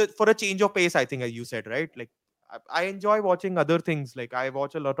for a change of pace. I think as you said, right? Like I enjoy watching other things. Like I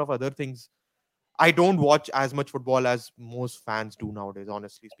watch a lot of other things. I don't watch as much football as most fans do nowadays.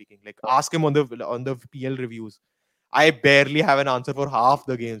 Honestly speaking, like ask him on the PL reviews. I barely have an answer for half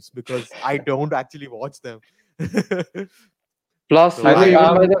the games because I don't actually watch them. Plus, So I think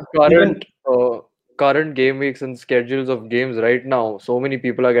even by I'm the even current game weeks and schedules of games right now, so many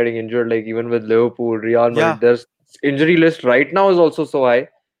people are getting injured. Like even with Liverpool, Real yeah, Madrid, there's injury list right now is also so high.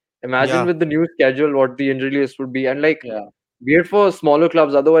 Imagine yeah, with the new schedule what the injury list would be, and like yeah. weird for smaller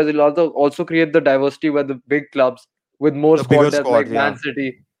clubs. Otherwise, it'll also create the diversity where the big clubs with more the bigger squad depth, like squads. Man Yeah.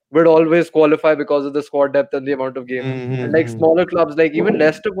 City, would always qualify because of the squad depth and the amount of games. And like Mm-hmm. smaller clubs, like even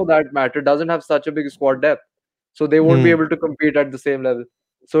Leicester for that matter, doesn't have such a big squad depth, so they won't be Hmm. able to compete at the same level.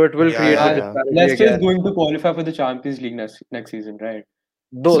 So it will Yeah, create the yeah, And yeah. disparity Leicester is again. going to qualify for the Champions League next season, right?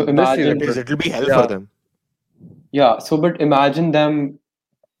 So Though this It season, imagine, is. but It'll be hell for yeah, them. yeah. So but imagine them,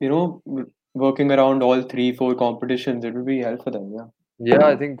 working around all three, four competitions. It will be hell for them. Yeah. yeah,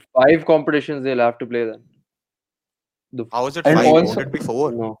 I think 5 competitions they'll have to play then. The How is it And five? three, Won't also, it be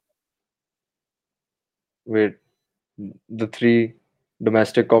four? no, wait, the three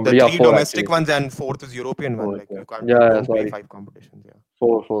domestic The yeah, three four domestic actually. ones and fourth is European one. four, Like yeah. you Yeah, don't play sorry, 5 competitions. Yeah.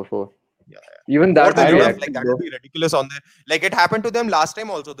 four. Yeah. Even that Fourth will is I be don't. enough. Like hectic, that would bro. be ridiculous on the like it happened to them last time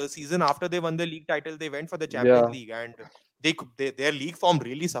also. The season after they won the league title, they went for the Champions Yeah, League and their league form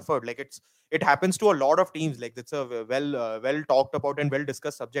really suffered. Like it happens to a lot of teams. Like it's a well talked about and well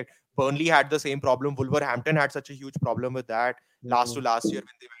discussed subject. Burnley had the same problem. Wolverhampton had such a huge problem with that last to mm, last year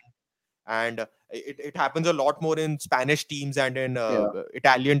when they went. And it happens a lot more in Spanish teams and in Yeah.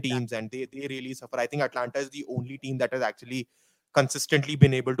 Italian teams, and they really suffer. I think Atlanta is the only team that has actually consistently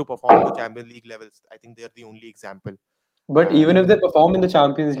been able to perform to Champions League levels. I think they're the only example. But even And if they perform in the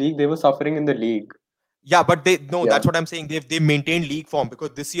Champions League, they were suffering in the league. yeah, but they no, Yeah. that's what I'm saying. They maintained league form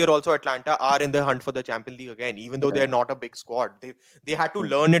because this year also Atlanta are in the hunt for the Champions League again, even though Yeah. they're not a big squad. They had to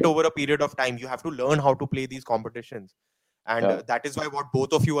learn it over a period of time. You have to learn how to play these competitions. And Yeah. that is why what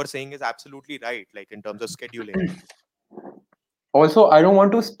both of you are saying is absolutely right, like in terms of scheduling. Also, I don't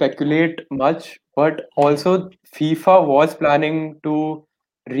want to speculate much, but Hmm. also FIFA was planning to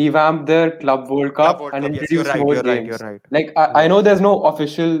revamp their Club World Club Cup World and Cup. Yes, you're introduce right. more You're right. You're games. right. Like I Yes. know there's no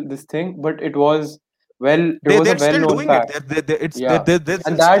official this thing, but it was a They're still well-known doing it. fact. They're, Yeah. they're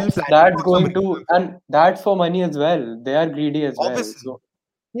And still that's planning that's for some going to reason. and that's for money as well. They are greedy as well. Obviously. So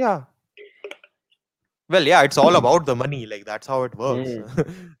Yeah. Well, yeah, it's all about the money. Like that's how it works.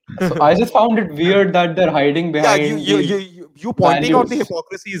 mm. so I just found it weird that they're hiding Yeah, you behind you these you you pointing out the values.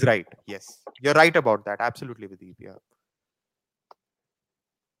 hypocrisy is right. Yes, you're right about that. Absolutely, Videep. Yeah,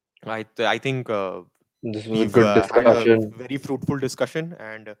 I think This was a We've good had a discussion. very fruitful discussion,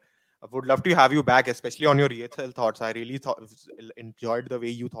 and I would love to have you back, especially on your ESL thoughts. I really enjoyed the way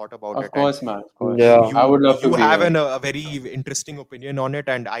you thought about Of it, and course, man. Of course. you Yeah, I you would love to you be have here. a very interesting opinion on it,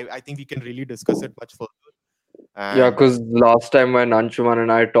 and I think we can really discuss it much further. yeah, And because last time when Anshuman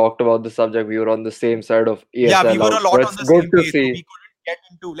and I talked about the subject, we were on the same side of yeah, we ESL were out. a So lot on it's the good same to page, so see. we couldn't get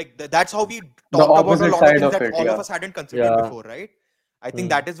into like that's how we The talked about a opposite lot of side things of that it, all of yeah. us hadn't considered Yeah. before, right? I think Hmm.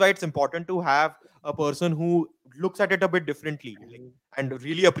 that is why it's important to have a person who looks at it a bit differently, like, and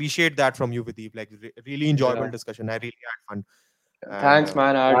really appreciate that from you, Videep. Like really enjoyable Yeah. discussion. I really had fun, and Thanks,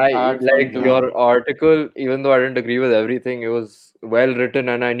 man. I I had fun like yeah, too. your article, even though I didn't agree with everything, it was well written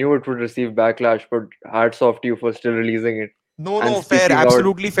and I knew it would receive backlash, but hats off to you for still releasing it and no, fair, speaking out.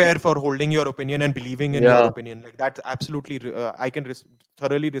 absolutely fair for holding your opinion and believing in your Yeah, opinion. Like that's absolutely, I can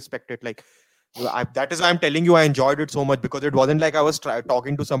thoroughly respect it. Like that is why I'm telling you I enjoyed it so much, because it wasn't like I was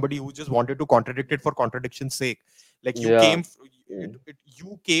talking to somebody who just wanted to contradict it for contradiction's sake. Like yeah,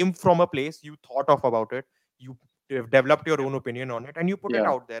 you came from a place, you thought of about it, you developed your own opinion on it, and you put it Yeah.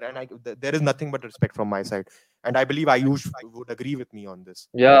 out there. And there is nothing but respect from my side, and I believe Ayush would agree with me on this.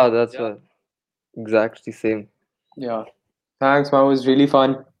 yeah, that's what exactly same. Yeah. Thanks, man. It was really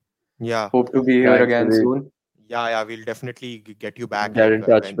fun. Yeah. Hope to be here Thanks, again we soon. Yeah, we'll definitely get you back. get Like in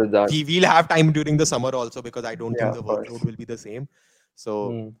touch when with that. we'll have time during the summer also, because I don't Yeah, think the of workload course. will be the same. So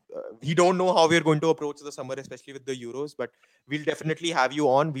Hmm. we don't know how we're going to approach the summer, especially with the Euros. But we'll definitely have you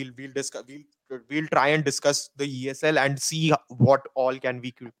on. We'll discuss. We'll try and discuss the ESL and see what all we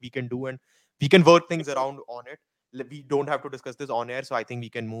can do, and we can work things around on it. We don't have to discuss this on air, so I think we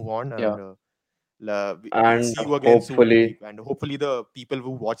can move on, Yeah. and we'll And see you again soon, hopefully, Videep. And hopefully the people who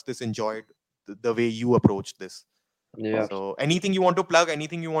watch this enjoyed the way you approached this. Of yeah. course. So anything you want to plug,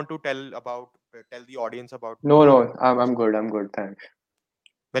 anything you want to tell the audience about? No, no. I'm good. I'm good. Thanks.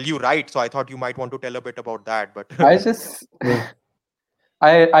 Well, you write, so I thought you might want to tell a bit about that, but I just Hmm.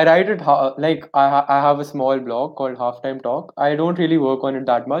 I write it like I have a small blog called Halftime Talk. I don't really work on it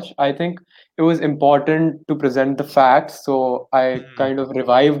that much. I think it was important to present the facts, so I Hmm. kind of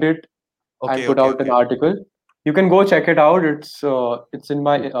revived it and Okay, put okay, out an okay. article. You can go check it out. It's in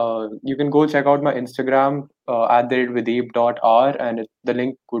my you can go check out my Instagram at the @videep.r, and the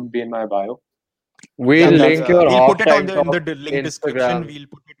link could be in my bio. We'll Yeah, And that's link your we'll put it on halftime the in talk the link description. Instagram. We'll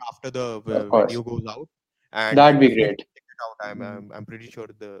put it after the of course video goes out, and that'd be definitely great. check it out. I'm Hmm. I'm, I'm pretty sure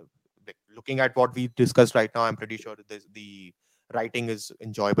like, looking at what we discussed right now, I'm pretty sure the writing is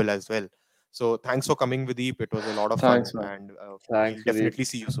enjoyable as well. So thanks for coming, Videep. It was a lot of fun, Thanks, man. and we'll Thanks, Sudeep. definitely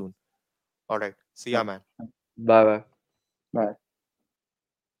see you soon. All right, see ya, Yeah. man. Bye bye. Bye.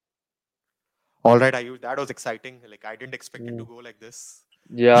 All right, Ayush, that was exciting. Like I didn't expect it Hmm. to go like this.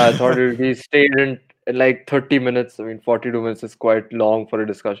 Yeah, I thought we stayed in like 30 minutes. I mean, 42 minutes is quite long for a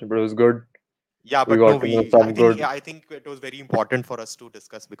discussion, but it was good. Yeah, We but no, got to know some good. I think it was very important for us to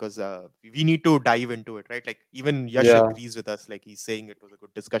discuss, because we need to dive into it, right? Like even Yash Yeah. agrees with us, like he's saying it was a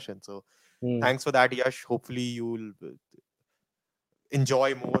good discussion. So Hmm. thanks for that, Yash. Hopefully you'll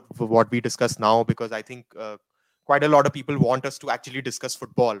enjoy more of what we discuss now, because I think quite a lot of people want us to actually discuss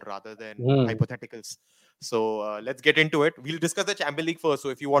football rather than Hmm. hypotheticals. So let's get into it. We'll discuss the Champions League first. So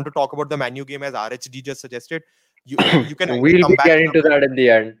if you want to talk about the Manu game, as RHD just suggested, you can either We'll come be back in getting a to bit. that in the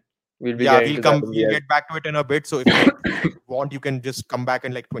end. We'll be Yeah, getting to that in the we'll end. get back to it in a bit. So if you want, you can just come back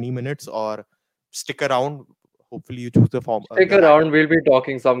in like 20 minutes or stick around. Hopefully you choose the form Stick the latter. around. We'll be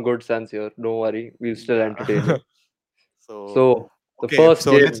talking some good sense here. Don't worry. We'll still entertain Yeah. you. So So, the okay, first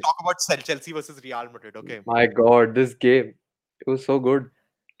so let's game, talk about Chelsea versus Real Madrid. Okay. my God, this game, it was so good.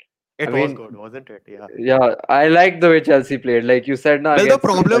 I It was mean, good, wasn't it? Yeah. yeah, I like the way Chelsea played. Like you said, now Well, the against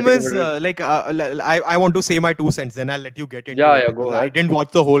problem Atletico is, Madrid. I want to say my 2 cents, then I'll let you get into Yeah, it, yeah, because go I ahead. didn't watch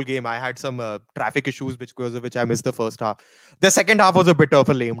the whole game. I had some traffic issues, because of which I missed the first half. The second half was a bit of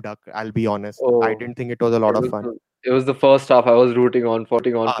a lame duck, I'll be honest. I Oh, didn't think it was a lot it of was fun. the first half. I was rooting on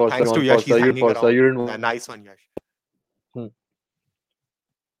Thanks to Yash, he's hanging Forza. around. You didn't. Yeah, nice one, Yash. Hmm.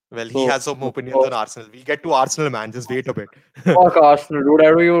 Well, he So has some the opinions on first Arsenal. We'll get to Arsenal, man. Just wait a bit. fuck Arsenal, dude.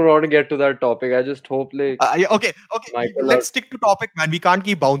 I don't even want to get to that topic. I just hope like Yeah, okay. Michael. Let's stick to topic, man. We can't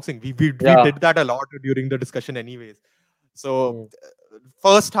keep bouncing. We Yeah. did that a lot during the discussion, anyways. So, Hmm.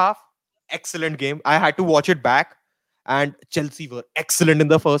 first half, excellent game. I had to watch it back, and Chelsea were excellent in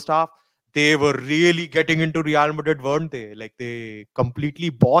the first half. They were really getting into Real Madrid, weren't they? Like they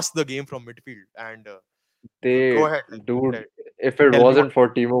completely bossed the game from midfield. And go They, ahead, like, dude, if it tell me what. wasn't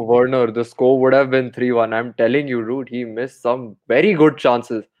for Timo Werner, the score would have been 3-1. I'm telling you, dude, he missed some very good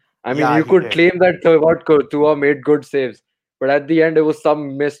chances. I mean, Yeah, you he could did. claim that Thibaut Courtois made good saves, but at the end, it was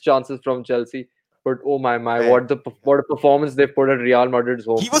some missed chances from Chelsea. but oh my, Fair. what a performance they put at Real Madrid's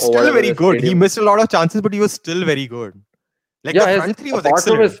home He was or still whatever very the good. He stadium. missed a lot of chances, but he was still very good. Like Yeah, the his front three was apart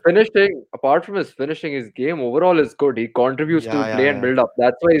from excellent. his finishing, his game overall is good. He contributes to Yeah, play and yeah, build up.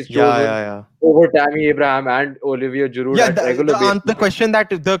 That's why he's yeah, chosen yeah, yeah. over Tammy Abraham and Olivier Giroud Yeah, at regular basis.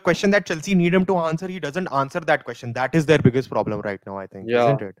 the question that Chelsea need him to answer, he doesn't answer that question. That is their biggest problem right now, I think, Yeah,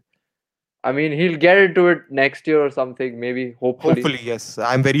 isn't it? I mean he'll get into it next year or something, maybe, hopefully. Hopefully, yes.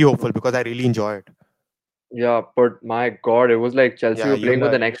 I'm very hopeful because I really enjoy it. Yeah, but my God, it was like Chelsea Yeah, were playing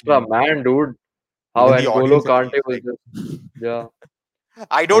with an extra even man, dude. How the N'Golo audience Kante agrees. was Like, just, yeah.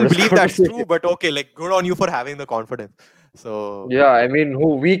 I don't believe that's Underscore. true, but okay, like good on you for having the confidence. So Yeah, I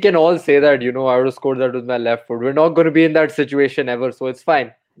mean, we can all say that, I would have scored that with my left foot. We're not going to be in that situation ever, so it's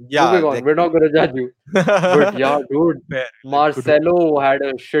fine. yeah, Moving on, like we're not going to judge you. But yeah, dude, fair, like good. Marcelo had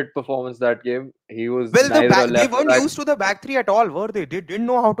a shit performance that game. He was Well, neither a they left weren't back. used to the back three at all, were they? They didn't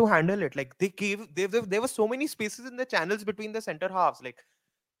know how to handle it. Like there were so many spaces in the channels between the center halves.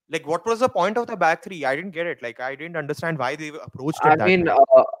 Like what was the point of the back three? I didn't get it. Like I didn't understand why they approached I it that mean, way.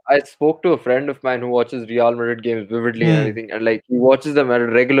 I spoke to a friend of mine who watches Real Madrid games vividly and Hmm. everything, and like he watches them at a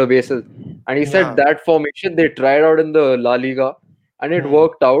regular basis. And he said Yeah. that formation they tried out in the La Liga, and it Hmm.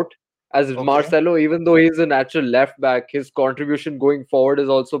 worked out. As Okay. Marcelo, even though he's a natural left back, his contribution going forward is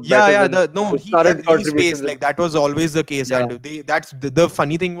also Yeah, better yeah. than his He current spaced. contributions. Like that was always the case. Yeah, And that's the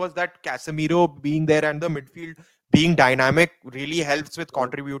funny thing was that Casemiro being there and the midfield being dynamic really helps with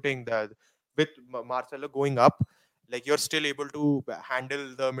contributing with Marcelo going up. Like you're still able to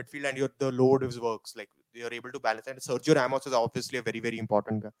handle the midfield and the load is works. Like you're able to balance. And Sergio Ramos is obviously a very, very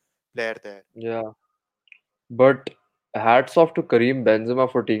important player there. yeah. But hats off to Karim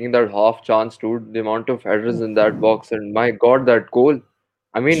Benzema for taking that half chance, dude. The amount of headers in that box, and my God, that goal.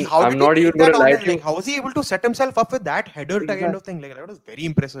 I mean, How I'm did he not even take that gonna lie on? to Like, you. how was he able to set himself up with that header kind Exactly. of thing? Like, that was very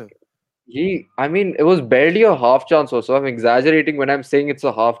impressive. I mean, it was barely a half chance also. I'm exaggerating when I'm saying it's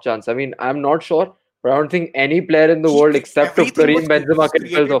a half chance. I mean, I'm not sure, but I don't think any player in the world except of Everything Karim Benzema was can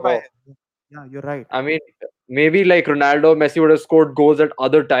fill the created by half. him. Yeah, you're right. I mean, maybe like Ronaldo, Messi would have scored goals at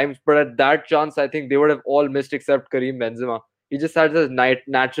other times, but at that chance, I think they would have all missed except Karim Benzema. He just had this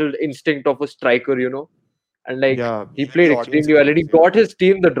natural instinct of a striker, and like Yeah, he even the played audience extremely well, and he agrees. Yeah. got his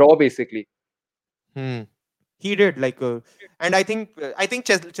team the draw basically. Hmm. He did and I think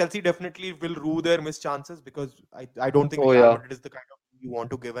Chelsea definitely will rue their missed chances because I don't think Oh Real yeah, Madrid is the kind of team you want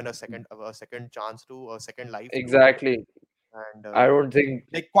to give in a second chance to a second life to. exactly. And I don't think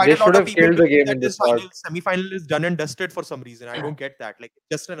like quite they a lot should of have people killed the believe game that in the this start. semi-final is done and dusted for some reason. I don't get that. Like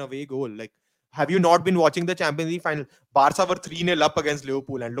just an away goal. Like have you not been watching the Champions League final? Barca were 3-0 up against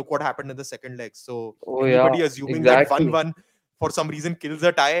Liverpool, and look what happened in the second leg. So Oh yeah, anybody assuming that exactly. 1-1 for some reason kills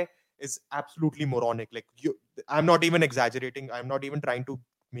a tie is absolutely moronic. Like I'm not even exaggerating. I'm not even trying to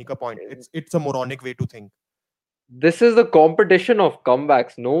make a point. It's a moronic way to think. This is the competition of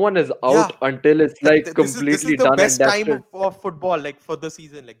comebacks. No one is Yeah. out until it's like This is completely the done and best time dusted. of football, like for the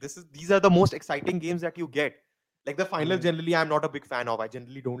season. Like these are the most exciting games that you get. Like the finals, generally, I'm not a big fan of. I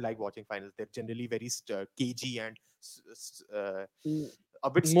generally don't like watching finals. They're generally very cagey and Mm, a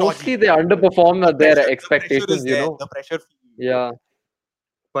bit Mostly stodgy. they underperform The their pressure is expectations, there. The pressure. Yeah,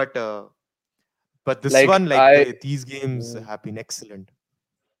 But this like one, like these games Mm. have been excellent.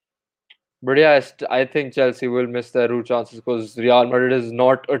 But yeah, I think Chelsea will miss their root chances because Real Madrid is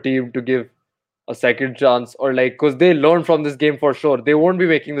not a team to give a second chance or like because they learn from this game for sure. They won't be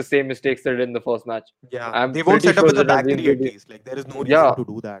making the same mistakes they did in the first match. Yeah, I'm they won't pretty set up sure with a back Zinedine three at Zidane. least. Like there is no Yeah, reason to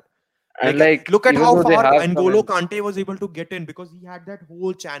do that. and Like like look at even how though they far have come N'Golo in, Kante was able to get in because he had that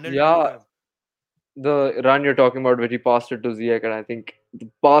whole channel to yeah, him. the run you're talking about where he passed it to Ziyech, and I think the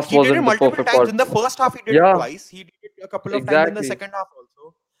pass He did it wasn't the multiple perfect times. pass. In the first half, he did it Yeah, twice. He did it a couple of times in the exactly. second half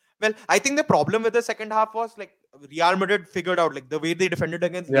also. Well, I think the problem with the second half was like Real Madrid figured out like the way they defended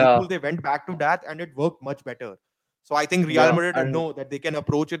against Yeah, Liverpool, they went back to that and it worked much better. So I think Real yeah, Madrid and know that they can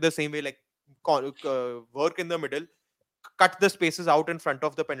approach it the same way, like work in the middle, cut the spaces out in front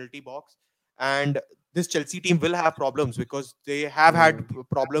of the penalty box, and this Chelsea team will have problems because they have had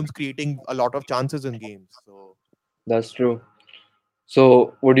problems creating a lot of chances in games. So that's true.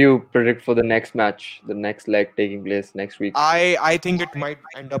 So, what do you predict for the next match, the next leg taking place next week? I think it might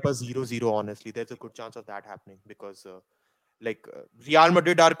end up a 0-0. Honestly, there's a good chance of that happening because Real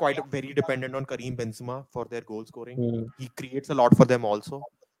Madrid are quite very dependent on Karim Benzema for their goal scoring. Hmm. He creates a lot for them also.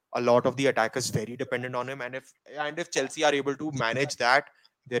 A lot of the attack is very dependent on him, and if Chelsea are able to manage that,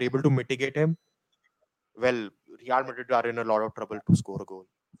 they're able to mitigate him. Well, Real Madrid are in a lot of trouble to score a goal.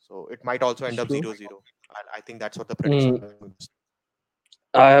 So it might also end It's up true. 0-0. I think that's what the Hmm. prediction is.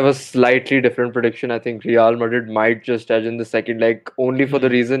 I have a slightly different prediction. I think Real Madrid might just edge in the second leg only for the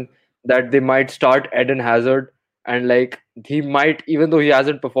reason that they might start Eden Hazard, and like he might, even though he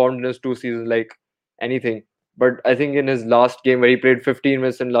hasn't performed in his 2 seasons like anything. But I think in his last game where he played 15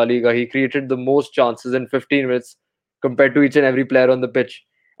 minutes in La Liga, he created the most chances in 15 minutes compared to each and every player on the pitch.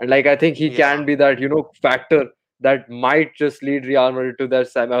 And like I think he Yeah. can be that factor that might just lead Real Madrid to their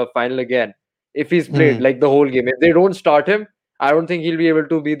final again if he's played Hmm. like the whole game. If they don't start him, I don't think he'll be able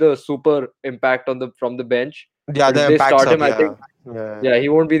to be the super impact on the from the bench. Yeah, But the if they impact start sub. him, I Yeah. think yeah, he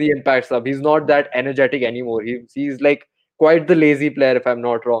won't be the impact sub. He's not that energetic anymore. He's like quite the lazy player, if I'm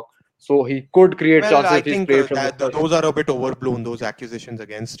not wrong. So he could create Well, chances I if he's think played from the that first. those are a bit overblown, those accusations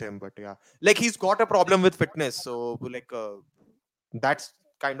against him. But yeah, like he's got a problem with fitness, so like that's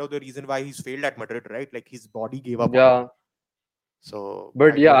kind of the reason why he's failed at Madrid, right? Like his body gave up on him. Yeah, So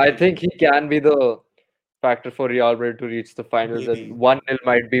but I yeah, don't I think think he can be the factor for Real Madrid to reach the finals, and maybe 1-0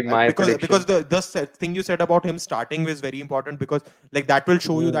 might be my because prediction. the thing you said about him starting was very important because like that will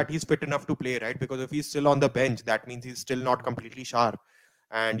show you Mm, that he's fit enough to play, right? Because if he's still on the bench, that means he's still not completely sharp,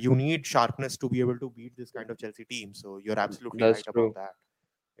 and you need sharpness to be able to beat this kind of Chelsea team. So you're absolutely that's right about true. that.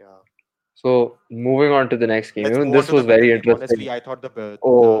 Yeah. So moving on to the next game, Let's even move on this to the was better very game. interesting. Honestly, I thought the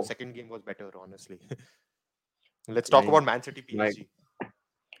Oh, second game was better. Honestly, let's I talk mean, about Man City my, PSG.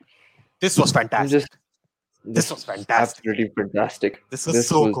 This was I'm fantastic. just This this was was fantastic. absolutely fantastic. This was This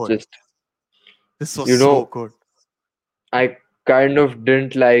so was good. just, This was you so know, good. I kind of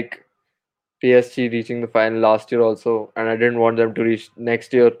didn't like PSG reaching the final last year also, and I didn't want them to reach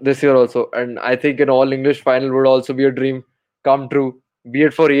this year also. And I think an all English final would also be a dream come true, be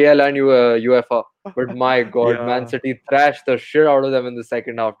it for EL and UEFA. But my God, Man Yeah. City thrashed the shit out of them in the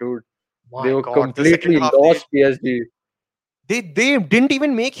second half, dude. They My were God, the second completely half lost, PSG. they didn't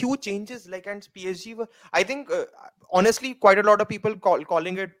even make huge changes. Like and PSG were, I think honestly, quite a lot of people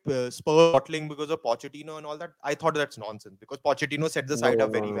calling it Spurs bottling because of Pochettino and all that. I thought that's nonsense because Pochettino set the No, side no,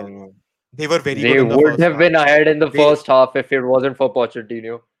 up no, very no, well. no. They were very good They in the would first have half. been ahead in the They first half if it wasn't for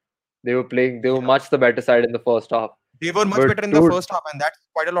Pochettino. They were Yeah, much the better side in the first half. they were much But better in the dude, first half, and that's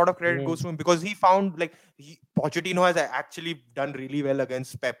quite a lot of credit mm, goes to him because he found like Pochettino has actually done really well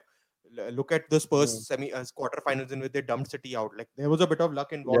against Pep. Look at the Spurs mm, semi quarterfinals in which they dumped City out. Like there was a bit of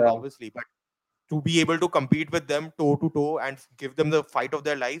luck involved, yeah. obviously, but to be able to compete with them toe to toe and give them the fight of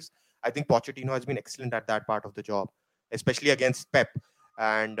their lives, I think Pochettino has been excellent at that part of the job, especially against Pep.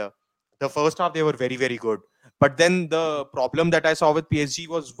 And the first half they were very very good, but then the problem that I saw with PSG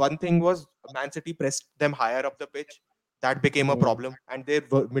was one thing was Man City pressed them higher up the pitch. That became a Mm, problem, and their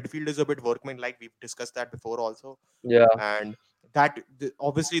midfield is a bit workman like. We've discussed that before also, yeah. and that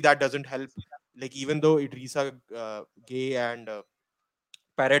obviously that doesn't help. Like even though Idrissa Gay and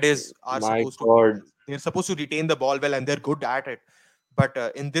Paredes are My supposed to God. they're supposed to retain the ball well and they're good at it. But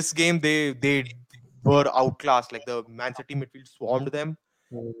in this game, they were outclassed. Like the Man City midfield swarmed them.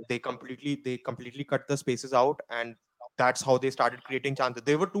 Mm, They completely cut the spaces out, and that's how they started creating chances.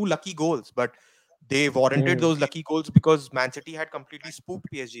 They were two lucky goals, but they warranted mm. those lucky goals because Man City had completely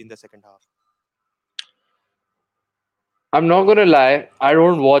spooked PSG in the second half. I'm not gonna lie, I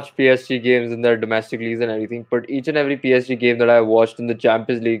don't watch PSG games in their domestic leagues and everything, but each and every PSG game that I've watched in the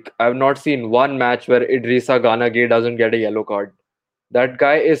Champions League, I've not seen one match where Idrissa Gana Gueye doesn't get a yellow card. That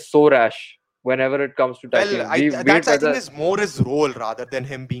guy is so rash whenever it comes to Well, tackling. Be it that's I think whether is more his role rather than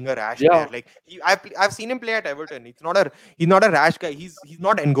him being a rash player. yeah, Like I've seen him play at Everton. He's not a rash guy. He's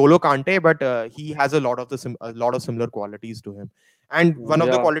not N'Golo Kante, but he has a lot of similar qualities to him. And one of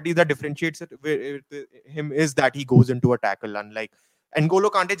the yeah. qualities that differentiates him is that he goes into a tackle. Unlike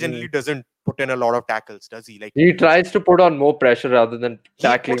N'Golo Kante Mm. generally doesn't put in a lot of tackles, does he? Like He tries to put on more pressure rather than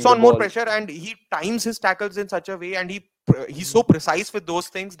he puts tackling the on more ball. pressure and he times his tackles in such a way, and he's so precise with those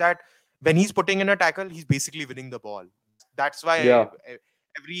things that when he's putting in a tackle he's basically winning the ball. That's why Yeah.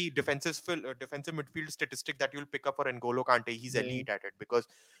 every defensive midfield statistic that you'll pick up for N'Golo Kante, he's Mm. elite at it because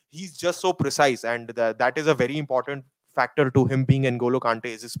he's just so precise, and that is a very important factor to him being N'Golo Kante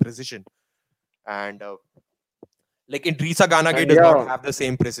is his precision. And like Idrissa Gana Gueye And does not yeah, have the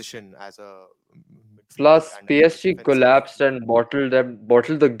same precision as a midfielder plus and as a PSG defensive. collapsed and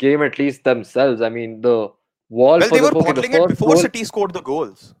bottled the game at least themselves. I mean, the wall Well, for they the were okay, the bottling it first before goal. City scored the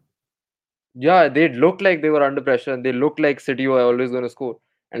goals. Yeah, they looked like they were under pressure and they looked like City were always going to score.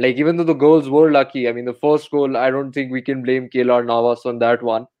 And like even though the goals were lucky, I mean the first goal, I don't think we can blame Keylor Navas on that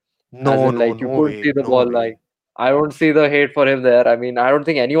one. As No, in no, like you no could see way, the no ball like way. I don't see the hate for him there. I mean I don't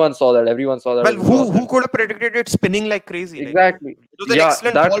think anyone saw that. Everyone saw that Well, was a cross. who And could have predicted it spinning like crazy? Like exactly. it was an Yeah,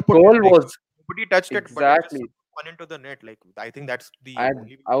 excellent that ball put goal in. Like was nobody touched it, but it just exactly. went into the net. Like I think that's the I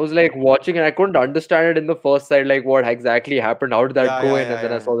only. I was like watching and I couldn't understand it in the first side, like what exactly happened. How did that Yeah, go yeah, in? yeah, And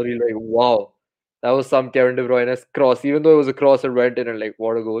then I yeah. saw the reel like, wow, that was some Kevin De Bruyne's cross. Even though it was a cross, it went in and like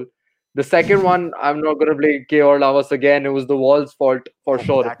what a goal. The second one, I'm not gonna blame Keylor Navas again. It was the wall's fault for Oh, but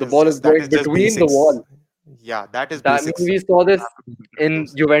sure. If the ball is that going is just between the basics. wall, Yeah, that is that, I mean, basics. we saw this Happen to in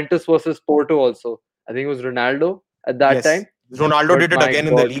defenders. Juventus versus Porto also. I think it was Ronaldo at that Yes, time. Ronaldo But did it my again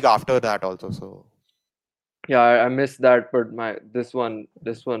in the God, league after that also. So yeah, I missed that. But this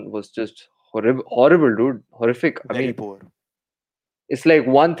one was just horrible, horrible, dude, horrific. I very mean, poor. it's like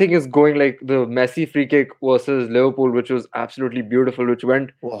one thing is going like the Messi free kick versus Liverpool, which was absolutely beautiful, which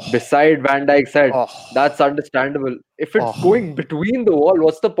went Oh, beside Van Dijk's head. oh, That's understandable. If it's going oh. between the wall,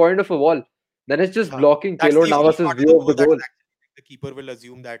 what's the point of a wall? Then it's just Yeah, blocking that's Keylor the only Navas's part of the view of the goal that goal. is actually the keeper will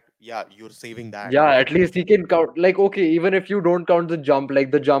assume that yeah you're saving that. Yeah, at least he can count. Like, okay, even if you don't count the jump,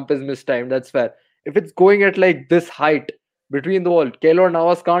 like the jump is mistimed, that's fair. If it's going at like this height between the wall, Keylor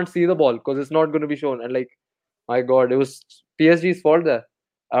Navas can't see the ball because it's not going to be shown. And like, my God, it was PSG's fault there.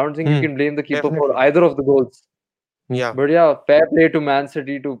 I don't think you Hmm, can blame the keeper for definitely. either of the goals. Yeah. But yeah, fair play to Man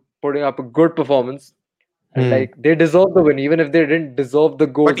City to putting up a good performance. And Hmm. like, they deserve the win. Even if they didn't deserve the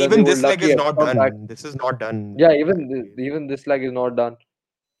goals But and they even were this leg lucky is at not come back. done. This is not done. Yeah, even this leg is not done.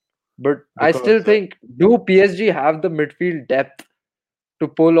 But I still Because think, do PSG have the midfield depth to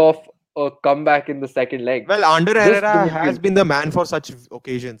pull off a comeback in the second leg? well, Ander Just the Herrera has midfield. been the man for such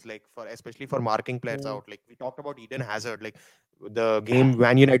occasions, like for especially for marking players Mm, out. Like we talked about Eden Hazard, like the game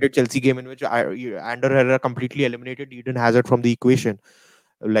Man United Chelsea game in which Ander Herrera completely eliminated Eden Hazard from the equation.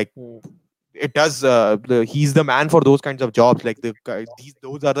 Like mm, it does. He's the man for those kinds of jobs. Like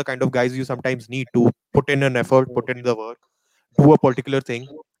those are the kind of guys you sometimes need to put in an effort, mm. put in the work, do a particular thing,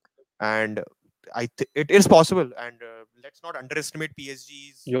 and it is possible. And let's not underestimate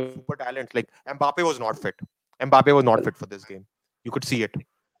PSG's You- super talent. Like Mbappe was not fit. Mbappe was not fit for this game. You could see it.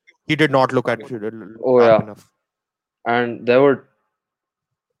 He did not look Oh sharp yeah, enough. and there were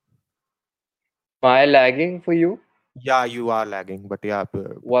my lagging for you. Yeah, you are lagging, but yeah,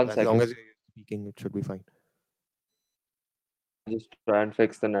 One as long second, as you're speaking, it should be fine. just try and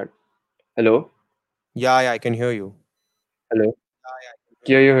fix the net. Hello, Yeah, I can hear you. hello.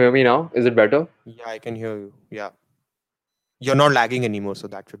 Can you hear me now? Is it better? Yeah, I can hear you. Yeah, you're not lagging anymore, so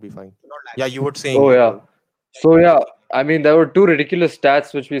that should be fine. Yeah, you were saying Oh like yeah. So yeah, I mean there were two ridiculous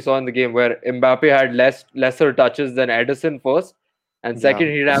stats which we saw in the game where Mbappe had lesser touches than Edison first, and yeah. second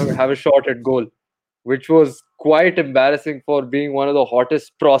he'd have a shot at goal, which was quite embarrassing for being one of the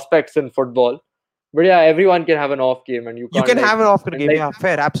hottest prospects in football. But yeah, everyone can have an off game, and you You can't can like have an off and game. like Yeah,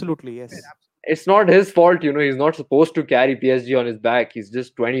 fair. Absolutely, yes. it's not his fault, you know. He's not supposed to carry PSG on his back. He's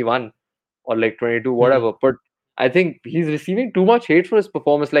just 21 or like 22, Hmm. whatever. But I think he's receiving too much hate for his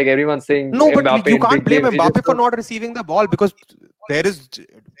performance. Like everyone's saying, No, but Mbappe you in can't big blame games, he just Mbappe for not receiving the ball because there is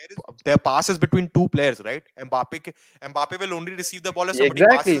there passes between two players, right? Mbappe will only receive the ball if somebody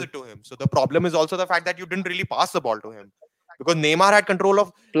passes exactly. it to him. So the problem is also the fact that you didn't really pass the ball to him because Neymar had control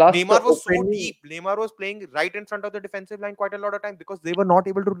of. Plus the Neymar was so opinion, deep. Neymar was playing right in front of the defensive line quite a lot of time because they were not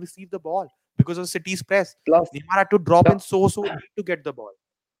able to receive the ball because of City's press. plus Neymar had to drop yeah, in so deep to get the ball.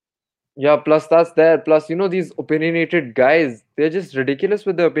 yeah, plus that's there. Plus, you know, these opinionated guys, they're just ridiculous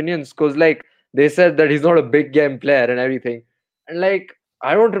with their opinions. Cause like they said that he's not a big game player and everything. And like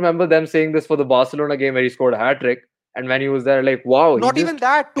I don't remember them saying this for the Barcelona game where he scored a hat trick. And when he was there, like, wow, he Not even just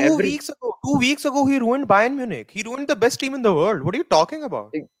that. Two every weeks ago, 2 weeks ago, he ruined Bayern Munich. He ruined the best team in the world. What are you talking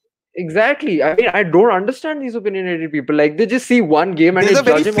about? e- exactly. I mean, I don't understand these opinionated people. Like they just see one game and There's they a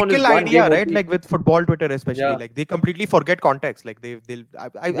very judge him on his fickle one game idea, right? only. Like with football Twitter, especially, Yeah, like they completely forget context. Like they'll. I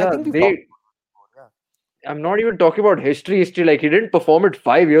yeah. think we've talked They about it I'm not even talking about history. Like he didn't perform it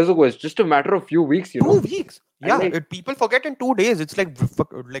 5 years ago. It's just a matter of few weeks, you before. know. 2 weeks. And Yeah, like people forget in 2 days. It's like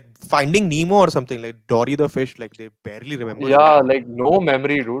finding Nemo or something. Like Dory the fish. Like they barely remember yeah, something. like no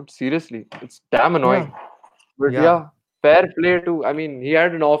memory, dude. Seriously, it's damn Yeah, annoying. But yeah. yeah, fair play to. I mean, he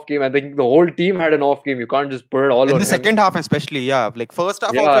had an off game. I think the whole team had an off game. You can't just put it all In on the him. second half, especially, yeah. Like first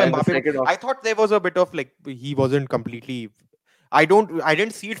half, also Yeah, in the Mbappe. second half. I thought there was a bit of like he wasn't completely. I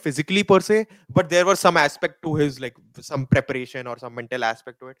didn't see it physically per se, but there was some aspect to his like some preparation or some mental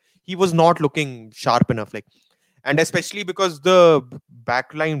aspect to it. He was not looking sharp enough, like, and especially because the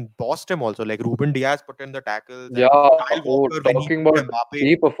back line bossed him also. Like Ruben Diaz put in the tackles Yeah. and Kyle Oh, Walker when he talking beat about Mbappe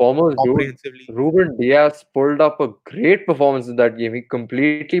key performers, dude. comprehensively. Ruben Diaz pulled up a great performance in that game. He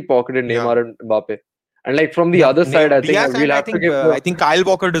completely pocketed Yeah, Neymar and Mbappe. And like from the yeah. other side, I think Diaz we'll and have to give the I think Kyle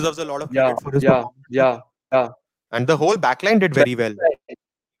Walker deserves a lot of yeah, credit for his yeah, performance as yeah, well. yeah. And the whole backline did very well.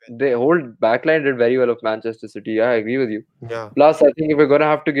 The whole backline did very well of Manchester City. Yeah, I agree with you. Yeah. Plus, I think if we're gonna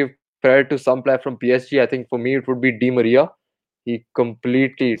have to give credit to some player from PSG, I think for me it would be Di Maria. He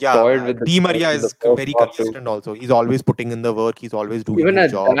completely Yeah, toyed with the Di defense Maria in the is first very half too. consistent also. He's always putting in the work. He's always doing Even his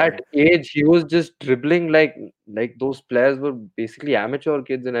at job. that And age, he was just dribbling like those players were basically amateur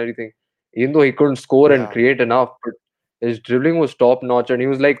kids and everything. Even though he couldn't score and yeah, create enough, but his dribbling was top notch, and he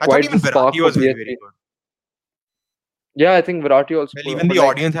was like I thought quite the even spark Virati for was very, very PSG. good. Yeah, I think Virati also Well, put up, even but the like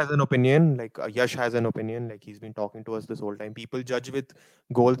audience has an opinion. Like Yash has an opinion. Like he's been talking to us this whole time. People judge with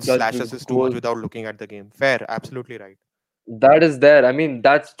goals judge slash with assists too much goals. without looking at the game. Fair, absolutely right. That is there. I mean,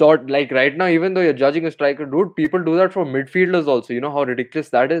 that's not like right now, even though you're judging a striker, dude, people do that for midfielders also. You know how ridiculous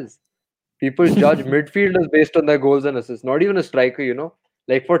that is? People judge midfielders based on their goals and assists, not even a striker, you know.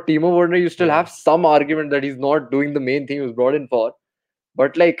 Like for Timo Werner, you still Yeah, have some argument that he's not doing the main thing he was brought in for.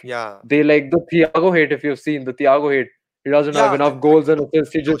 But like yeah, they like the Thiago hate, if you've seen the Thiago hate. He doesn't have yeah. enough goals and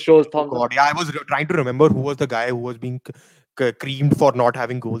assists, he just shows Oh thumbs up. God, yeah. I was trying to remember who was the guy who was being creamed for not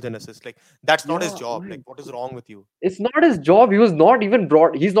having goals and assists. Like that's not his Yeah, job. my Like what is wrong with you? it's not his job. He was not even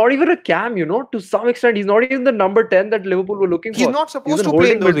brought. He's not even a cam, you know. To some extent, he's not even the number 10 that Liverpool were looking He's for. not He's supposed an to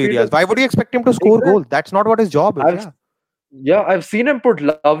play in holding those midfielder. areas. Why would you expect him to score Exactly. goals? That's not what his job is. I've Yeah. Yeah, I've seen him put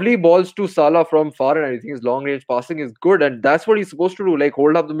lovely balls to Salah from far and everything. His long range passing is good, and that's what he's supposed to do, like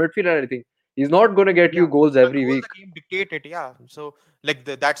hold up the midfield and everything. He's not going to get Yeah, you goals the every goal week. the game dictate it. Yeah, so like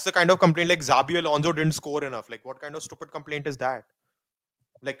that's the kind of complaint like Zabi Alonso didn't score enough. Like what kind of stupid complaint is that?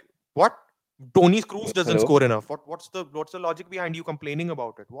 Like what? Tony Cruz doesn't Hello? score enough. What's the logic behind you complaining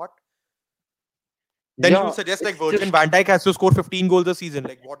about it? What? Then you Yeah, suggest like it's Virgin just van Dijk has to score 15 goals a season.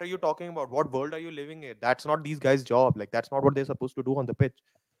 Like what are you talking about? What world are you living in? That's not these guys' job. Like that's not what they're supposed to do on the pitch.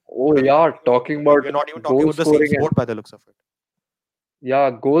 oh What are we yeah, talking about talking here? Like about we're not even talking goal about the same scoring and sport by the looks of it.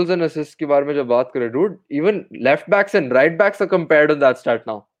 yeah, goals and assists के बारे में जब बात करें, dude, even left backs and right backs are compared on that stat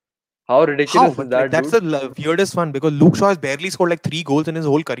now. How How? ridiculous is But like that, that's dude? the weirdest one because Luke Shaw has barely scored like 3 goals in his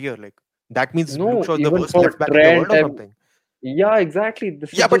whole career. Like that means Luke No, Shaw is the even worst left for back in the world Trent or and something. yeah, exactly.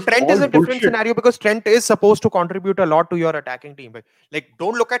 This Yeah, is but just Trent is all a different bullshit. scenario because Trent is supposed to contribute a lot to your attacking team. But like,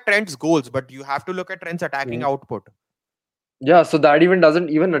 don't look at Trent's goals, but you have to look at Trent's attacking Mm. output. Yeah, so that even doesn't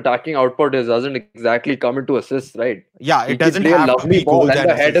even attacking output is doesn't exactly come into assists, right? Yeah, He it can doesn't play a have to lovely be ball goals and and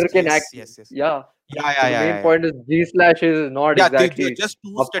the header assists. can act. Yes, yes, yes. Yeah. Yeah, So yeah, the yeah, main yeah, yeah. point is G slash is not Yeah, exactly just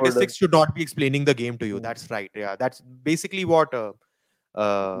two up for them. statistics should not be explaining the game to you. Mm. That's right. Yeah, that's basically what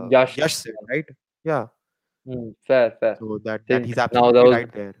Yash. Yash said, right? Yeah. Fair, fair. So that Think he's now absolutely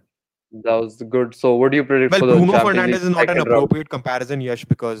right there. that was good. So what do you predict Well, for the Bruno Champions League Fernandez is not an second round? appropriate comparison, Yash,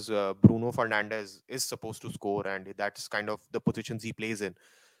 because Bruno Fernandez is supposed to score, and that's kind of the positions he plays in.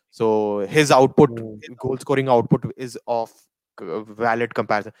 So his output, Mm. goal scoring output, is of valid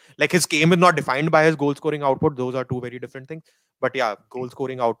comparison. Like his game is not defined by his goal scoring output; those are two very different things. But yeah, goal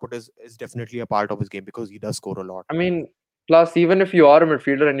scoring output is definitely a part of his game because he does score a lot. I mean, plus even if you are a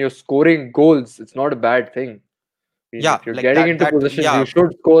midfielder and you're scoring goals, it's not a bad thing. I mean, Yeah, if you're like getting into positions, yeah, you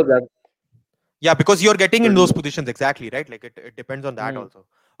should score them. yeah, because you're getting in But those positions exactly, right? Like it depends on that mm, also.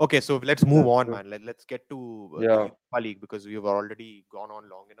 Okay, so let's move that's on, true. man. Let's get to the Yeah. Europa League because we've already gone on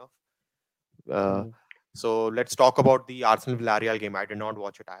long enough. Uh, Mm. so let's talk about the Arsenal Villarreal game. I did not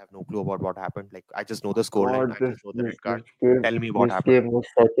watch it. I have no clue about what happened. Like I just know the scoreline. God, I this just know the this red card. this game Tell me what this happened. game was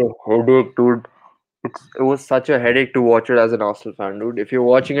such a headache, dude. It was such a headache to watch it as an Arsenal fan, dude. If you're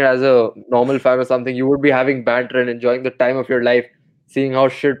watching it as a normal fan or something, you would be having banter and enjoying the time of your life, seeing how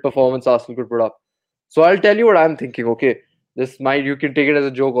shit performance Arsenal could put up. So I'll tell you what I'm thinking. Okay, this might you can take it as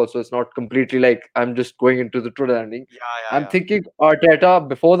a joke also. It's not completely like I'm just going into the truth ending. Yeah, I'm yeah, thinking Arteta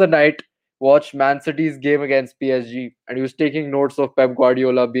before the night watched Man City's game against PSG and he was taking notes of Pep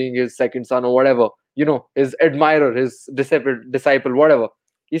Guardiola being his second son or whatever. You know, his admirer, his disciple, whatever.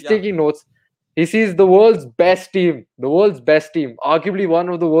 He's yeah. taking notes. He sees the world's best team, arguably one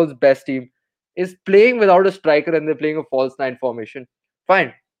of the world's best team, is playing without a striker and they're playing a false nine formation.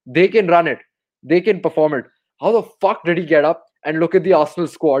 Fine, they can run it, they can perform it. How the fuck did he get up and look at the Arsenal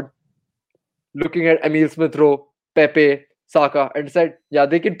squad, looking at Emil Smith Rowe, Pepe, Saka, and said, yeah,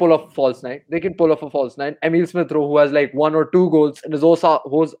 they can pull off a false nine. They can pull off a false nine. Emil Smith Rowe, who has like 1 or 2 goals in his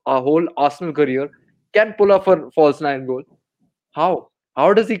whole Arsenal career, can pull off a false nine goal. How?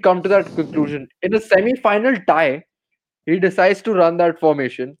 How does he come to that conclusion? In a semi-final tie, he decides to run that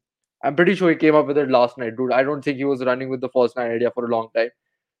formation. I'm pretty sure he came up with it last night, dude. I don't think he was running with the false nine idea for a long time.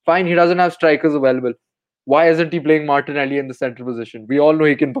 Fine, he doesn't have strikers available. Why isn't he playing Martinelli in the central position? We all know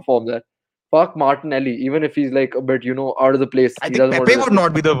he can perform that. Fuck Martinelli, even if he's like a bit, out of the place. I He think doesn't want Pepe to would receive.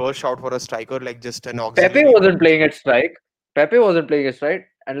 not be the worst shout for a striker, like just an Pepe auxiliary. wasn't playing at strike. Pepe wasn't playing at strike.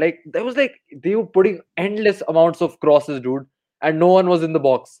 And like there was like they were putting endless amounts of crosses, dude, and no one was in the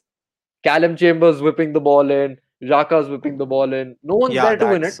box. Callum Chambers whipping the ball in, Xhaka's whipping the ball in. No one's Yeah, there to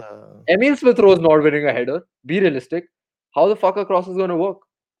win it. that's Emil Smith Rowe is not winning a header. Be realistic. How the fuck a cross is going to work?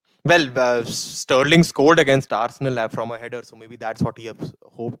 Well, Sterling scored against Arsenal from a header, so maybe that's what he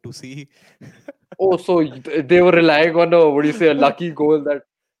hoped to see. Oh, so they were relying on a lucky goal that.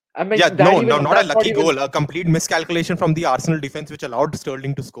 I mean, Yeah, no, that's not a not lucky even goal. A complete miscalculation from the Arsenal defense, which allowed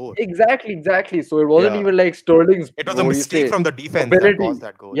Sterling to score. exactly. So it wasn't Yeah, even like Sterling's, it was a mistake from the defense that ability. caused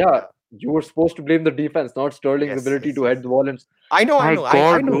that goal. Yeah, Yeah. you were supposed to blame the defense, not Sterling's Yes, ability yes, to yes. head the ball. And I know, my I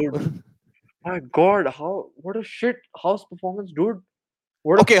God, know. dude. My God, what a shit house performance, dude.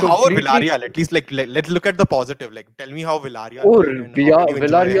 What a Okay, how are completely. Villarreal? At least, like, let's look at the positive. Like, tell me how Villarreal Oh, played and how did you enjoy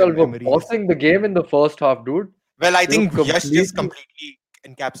Villarreal were Emery's. bossing the game in the first half, dude. Well, I They were think Yash just completely. completely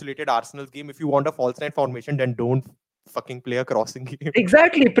encapsulated Arsenal's game. If you want a false nine formation, then don't fucking play a crossing game.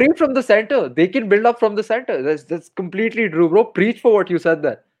 Exactly, preach from the center. They can build up from the center. That's completely true, bro. Preach for what you said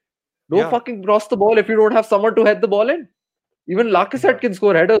there. Don't Yeah, fucking cross the ball if you don't have someone to head the ball in. Even yeah. Lacazette can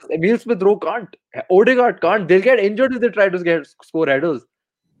score headers. Emil Smith Rowe can't. Odegaard can't. They'll get injured if they try to score headers.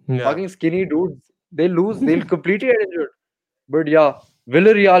 Yeah. Fucking skinny dudes. They lose. They'll completely get injured. But yeah,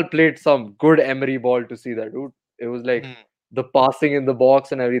 Villarreal played some good Emery ball to see that, dude. It was like Hmm. the passing in the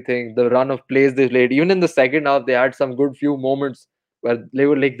box and everything, the run of plays they played. Even in the second half, they had some good few moments where they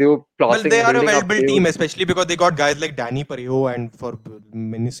were Well, they passing, are a building up. well-built team, especially because they got guys like Danny Parejo and for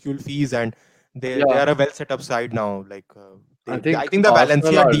minuscule fees, and they Yeah, are a well set up side now. Like I I think think the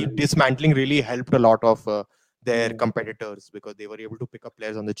Arsenal Valencia are. dismantling really helped a lot of their Mm. competitors because they were able to pick up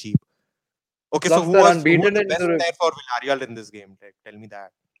players on the cheap. Okay, so Plus, who they're was unbeaten the in best the. player for Villarreal in this game? Like, tell me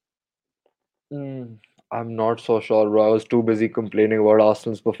that. Mm, I'm not so sure, bro. I was too busy complaining about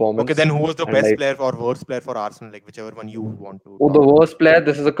Arsenal's Okay, performance. then who was the And best like, player or worst player for Arsenal? Like whichever one you want to oh, the talk about. worst player,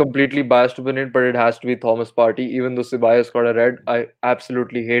 this is a completely biased opinion, but it has to be Thomas Partey. Even though Ceballos got a red, I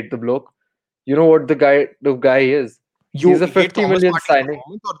absolutely hate the bloke. You know what the guy is? He's You a hate 50 Thomas million Partey's signing.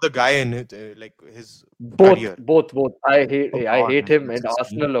 performance or the guy in it, like his Both, career? both, both. I hate Oh I God, hate him that's in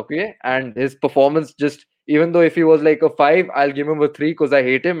extreme. Arsenal, okay? And his performance just even though if he was like a 5, I'll give him a 3 because I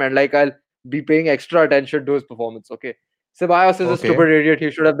hate him and like I'll be paying extra attention to his performance, okay? Ceballos is a Okay. stupid idiot.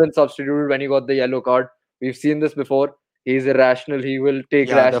 He should have been substituted when he got the yellow card. We've seen this before. He's irrational. He will take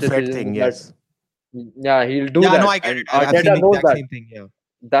Yeah, rash the Fred decisions thing, in that. yes. Yeah, he'll do Yeah, no, that. I get it. And I've seen Arteta the knows exact that. same thing. Yeah.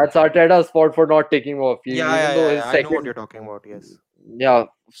 That's Arteta's fault for not taking him off. Even though his I know what second, you're talking about. Yes. yeah,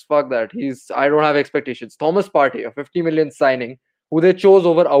 fuck that. I don't have expectations. Thomas Partey, a 50 million signing, who they chose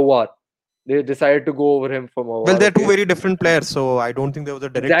over Awar. They decided to go over him from Well, Awar, they're two okay? very different players, so I don't think there was a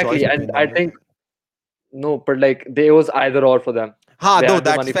direct choice Exactly. And between them. I Like, think, no, but like, there was either or for them. ha, They though had the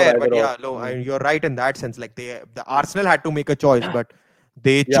that's money for fair, but either or. yeah, no, you're right in that sense. Like, the Arsenal had to make a choice, but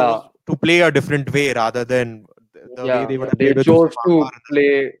they Yeah, chose to play a different way rather than the way yeah. they would have They played with chose Ousmane to Amar in this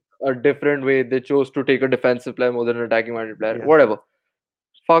game. play a different way. They chose to take a defensive player more than an attacking minded player. Yes. Whatever.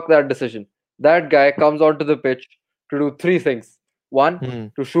 Fuck that decision. That guy comes onto the pitch to do three things. One, Hmm.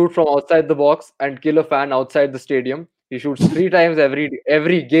 to shoot from outside the box and kill a fan outside the stadium. He shoots three times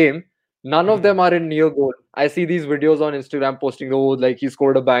every game. None of Hmm. them are in near goal. I see these videos on Instagram posting, oh, like he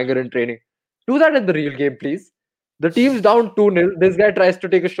scored a banger in training. Do that in the real game, please. The team's down 2-0. This guy tries to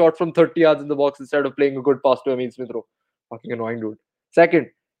take a shot from 30 yards in the box instead of playing a good pass to Emil Smith Rowe. Fucking annoying, dude. Second,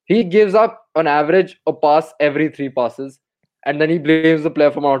 he gives up on average a pass every three passes, and then he blames the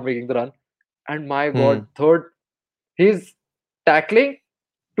player for not making the run. And my God, Hmm. third, his tackling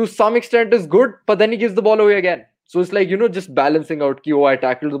to some extent is good, but then he gives the ball away again. So it's like, just balancing out, ki, oh, I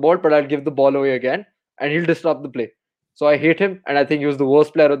tackled the ball, but I'll give the ball away again, and he'll disrupt the play. So I hate him, and I think he was the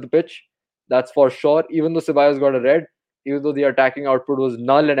worst player on the pitch. That's for sure. Even though Ceballos got a red, even though the attacking output was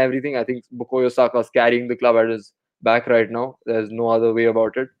null and everything, I think Bukayo Saka is carrying the club at his back right now. There's no other way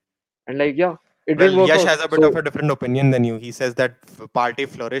about it. And like, yeah, it Well, didn't work Yash out. has a bit of So a different opinion than you. He says that Partey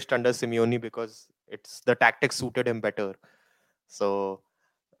flourished under Simeone because it's the tactics suited him better. So,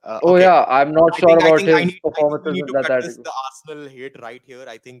 oh okay, yeah, I'm not sure about his I think we performances need in to that cut this tactical. the Arsenal hate right here.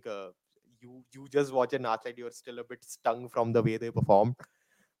 I think you just watch an outside, you're still a bit stung from the way they performed,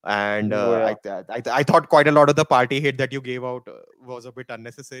 and Oh yeah. I thought quite a lot of the party hate that you gave out was a bit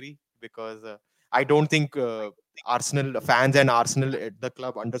unnecessary because I don't think Arsenal fans and Arsenal at the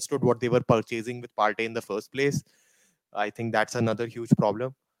club understood what they were purchasing with Partey in the first place. I think that's another huge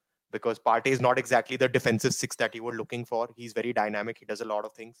problem because Partey is not exactly the defensive six that you were looking for. He's very dynamic. He does a lot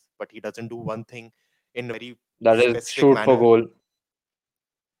of things, but he doesn't do one thing in a very That is specific shoot for manner. goal.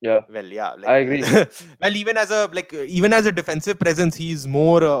 Yeah, Well, yeah, I like agree. well, even as a defensive presence, he's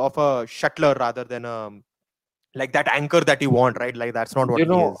more of a shuttler rather than like that anchor that you want, right? Like that's not what he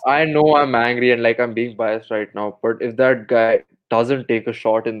is. I know I'm angry and like I'm being biased right now, but if that guy doesn't take a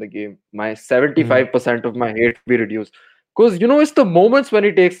shot in the game, my Hmm. 75% of my hate will be reduced. Because it's the moments when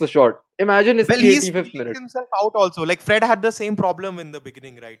he takes the shot. Imagine it's Well, the he's 85th feeling minute. himself out also. Like Fred had the same problem in the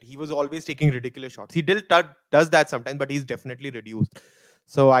beginning, right? He was always taking ridiculous shots. He does that sometimes, but he's definitely reduced.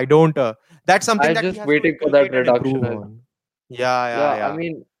 So I don't. That's something I'm that he just has to waiting for that inculcate and reduction. improve on. Yeah, Yeah, yeah, I yeah.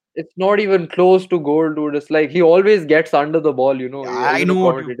 mean, it's not even close to goal, dude. It's like he always gets under the ball, Yeah, I Even the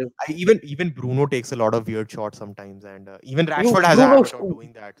know, dude. commentators. Even Bruno takes a lot of weird shots sometimes, and even You Rashford has a Bruno habit of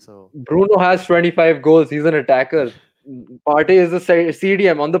doing that. So Bruno has 25 goals. He's an attacker. Partey is a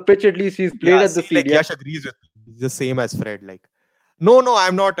CDM. On the pitch, at least he's played yeah, at the see, like CDM. Yash agrees with me. He's the same as Fred. Like, no,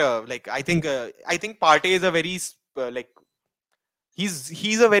 I'm not. Like, I think Partey is a very like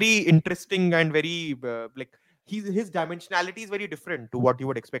he's a very interesting and very like his dimensionality is very different to what you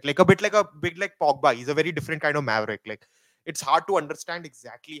would expect. Like a bit like a big like Pogba. He's a very different kind of maverick. Like it's hard to understand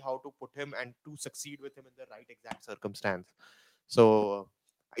exactly how to put him and to succeed with him in the right exact circumstance. So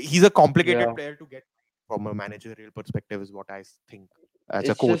he's a complicated Yeah. player to get from a managerial perspective, is what I think as a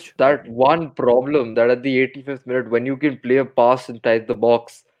It's just coach. that one problem that at the 85th minute, when you can play a pass inside the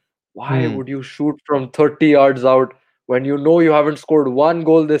box, why Hmm. would you shoot from 30 yards out when you know you haven't scored one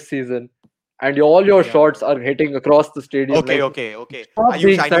goal this season and all your Yeah. shots are hitting across the stadium? Okay, Like, okay. stop Ayush,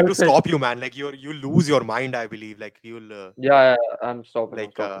 being I need to selfish. stop you, man. Like you lose your mind, I believe. Like you'll Yeah, I'm stopping. I'm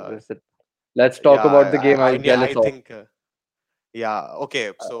like stopping. Listen, let's talk yeah, about the game I was I jealous of. think yeah.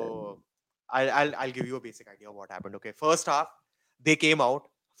 Okay, so I'll give you a basic idea of what happened. Okay, first half they came out.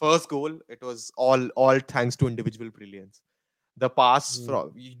 First goal, it was all thanks to individual brilliance. The pass Hmm.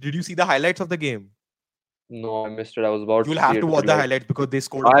 from. Did you see the highlights of the game? No, I missed it. I was about You'll to see have to it, watch but the like, highlights because they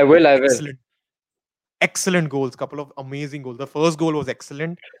scored a I couple of will. I will. excellent goals, couple of amazing goals. The first goal was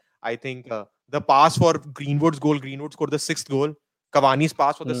excellent. I think the pass for Greenwood's goal, Greenwood scored the sixth goal. Cavani's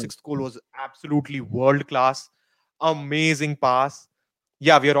pass for the Hmm. sixth goal was absolutely world class. Amazing pass.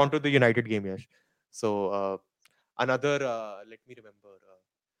 Yeah, we are on to the United game, Yash. So another, let me remember.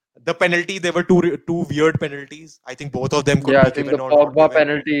 The penalty, there were two weird penalties. I think both of them could Yeah, I be think the given or not Pogba given.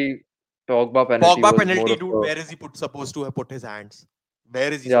 penalty. Pogba penalty Pogba was more penalty, of dude. a. Where is he supposed to have put his hands?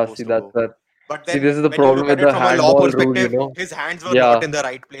 Where is he Yeah, see, supposed to that's go? that. But See, then, this is the when you problem look at with it the from a law handball rule, perspective, his hands were not Yeah, in the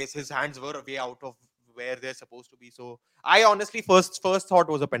right place. His hands were way out of where they're supposed to be. So I honestly first thought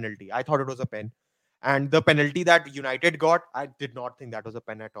was a penalty. I thought it was a pen, and the penalty that United got, I did not think that was a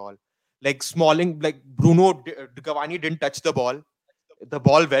pen at all. Like Smalling, like Cavani didn't touch the ball. The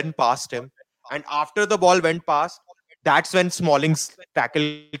ball went past him, and after the ball went past, that's when Smalling's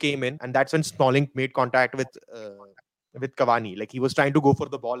tackle came in, and that's when Smalling made contact with Cavani. Like he was trying to go for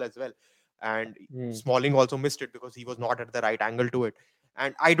the ball as well, and Hmm. Smalling also missed it because he was not at the right angle to it.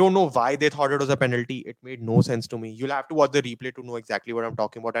 And I don't know why they thought it was a penalty. It made no sense to me. You'll have to watch the replay to know exactly what I'm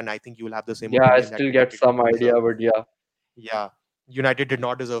talking about, and I think you'll have the same Yeah, I opinion that still get United did some not idea, deserve. but yeah, Yeah, United did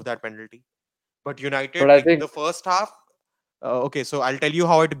not deserve that penalty. But but United, I like think the first half, okay, so I'll tell you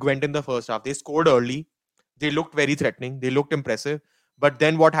how it went in the first half. They scored early. They looked very threatening. They looked impressive. But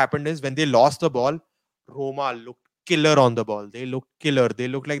then what happened is when they lost the ball, Roma looked killer on the ball. They looked killer. They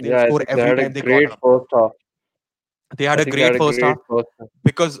looked like they'll yeah, I score think they every had a time they got great up. first half. They had I a think they had great a first great half first half.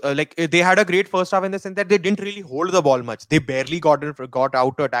 because they had a great first half in the sense that they didn't really hold the ball much. They barely got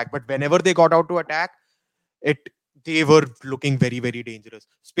out to attack. But whenever they got out to attack, it they were looking very very dangerous.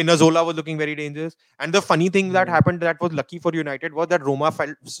 Spinazzola was looking very dangerous, and the funny thing that Hmm. happened that was lucky for United was that Roma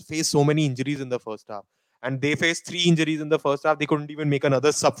faced so many injuries in the first half, and they faced three injuries in the first half. They couldn't even make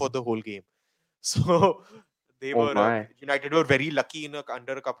another sub for the whole game. So they Oh were my. United were very lucky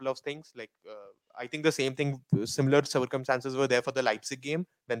under a couple of things. Like I think the same thing, similar circumstances were there for the Leipzig game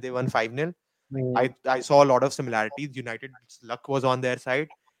when they won 5-0. Hmm. I saw a lot of similarities. United's luck was on their side,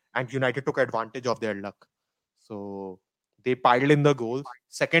 and United took advantage of their luck. So they piled in the goals.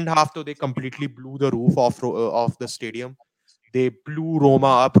 Second half, though, they completely blew the roof off the stadium. They blew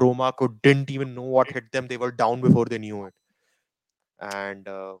Roma up. Roma didn't even know what hit them. They were down before they knew it. And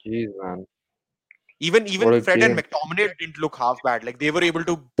Jeez, man, even what a Fred and game. McTominay didn't look half bad. Like they were able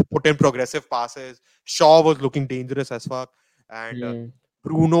to put in progressive passes. Shaw was looking dangerous as fuck, and Hmm.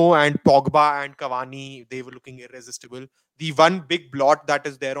 Bruno and Pogba and Cavani, they were looking irresistible. The one big blot that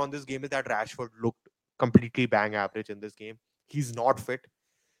is there on this game is that Rashford looked completely bang average in this game. He's not fit.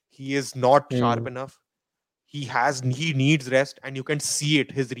 He is not Hmm. sharp enough. He needs rest, and you can see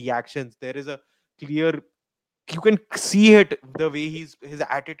it. His reactions. There is a clear. You can see it the way his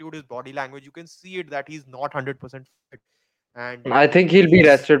attitude, his body language. You can see it that he's not 100% fit, and I think he'll be he's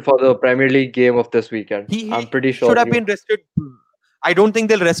rested for the Premier League game of this weekend. he I'm pretty should sure have he. been rested. I don't think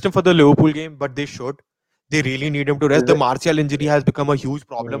they'll rest him for the Liverpool game, but they should. They really need him to rest. Is The it? Martial injury has become a huge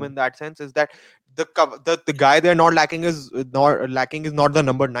problem in that sense. Is that the guy they're not lacking is not the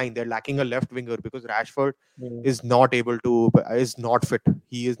number 9. They're lacking a left winger because Rashford Mm. is not able to is not fit.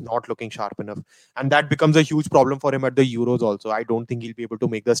 He is not looking sharp enough, and that becomes a huge problem for him at the Euros. Also, I don't think he'll be able to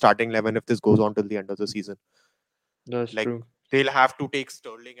make the starting 11 if this goes on till the end of the season. That's Like true. they'll have to take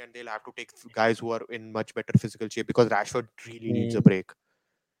Sterling and they'll have to take guys who are in much better physical shape because Rashford really needs a Mm. break.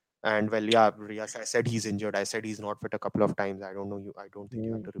 And well, yeah, yes, I said he's injured. I said he's not fit a couple of times. I don't know you. I don't think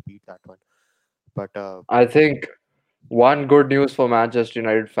you have Mm. to repeat that one. But I think one good news for Manchester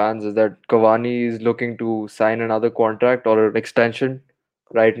United fans is that Cavani is looking to sign another contract or an extension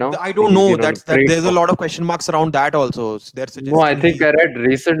right now. I I think don't he's know. been on a That's that. break There's a for. lot of question marks around that also. They're No, I suggesting think he I read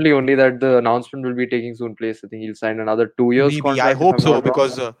recently only that the announcement will be taking soon place. I think he'll sign another 2 years maybe. I contract if hope I'm so not wrong.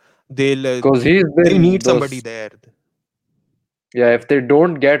 because they'll Because he's they been need somebody there. yeah. If they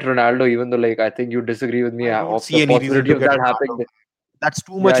don't get Ronaldo, even though like I think you disagree with me I don't of the see any reason possibility to of get that Ronaldo. happening. That's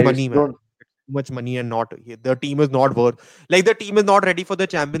too Yeah, much you money, man. don't. Too much money and not the team is not worth. Like the team is not ready for the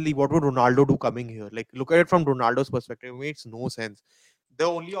Champions League. What would Ronaldo do coming here? Like look at it from Ronaldo's perspective. It makes no sense. The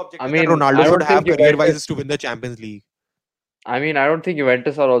only I objective that mean, I Ronaldo should don't think have career-wise Juventus. is to win the Champions League. I mean, I don't think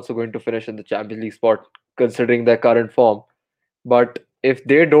Juventus are also going to finish in the Champions League spot considering their current form. But if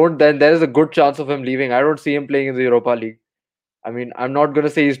they don't, then there is a good chance of him leaving. I don't see him playing in the Europa League. I mean, I'm not going to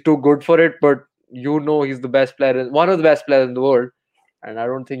say he's too good for it, but he's the best player, one of the best players in the world. And I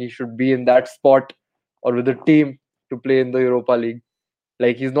don't think he should be in that spot or with the team to play in the Europa League.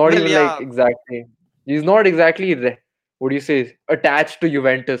 Like, he's not Well, even like yeah. exactly, he's not exactly, what do you say, attached to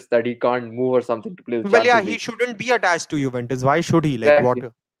Juventus that he can't move or something to play the Well, yeah, Champions he League. shouldn't be attached to Juventus. Why should he? Like what?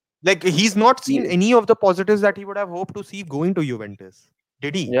 Exactly. Like he's not seen He- any of the positives that he would have hoped to see going to Juventus.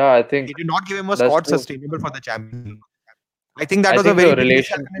 Did he? Yeah, I think They did not give him a that's squad true. sustainable for the Champions League. I think that I was a think very the big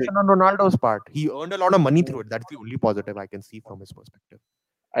relationship. miscalculation on Ronaldo's part. He earned a lot of money through it. That's the only positive I can see from his perspective.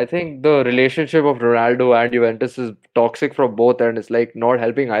 I think the relationship of Ronaldo and Juventus is toxic from both ends. It's like not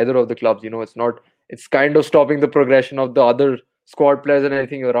helping either of the clubs. It's not. It's kind of stopping the progression of the other squad players and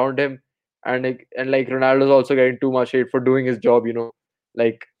anything around him. And like Ronaldo's also getting too much hate for doing his job.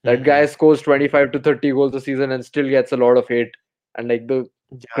 Like that guy Hmm. scores 25 to 30 goals a season and still gets a lot of hate. And like the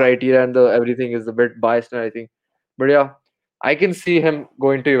Yeah, criteria and the everything is a bit biased and I think. But yeah, I can see him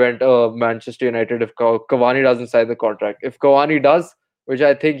going to Manchester United if Cavani doesn't sign the contract. If Cavani does, which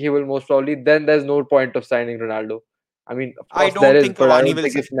I think he will most probably, then there's no point of signing Ronaldo. I mean, of I course there don't is, think but I Cavani don't will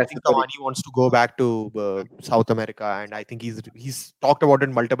think sign. it's I think necessary. Cavani wants to go back to South America, and I think he's talked about it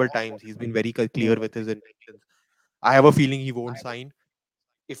multiple times. He's been very clear Mm. with his intentions. I have a feeling he won't sign.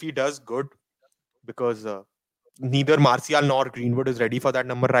 If he does, good, because neither Martial nor Greenwood is ready for that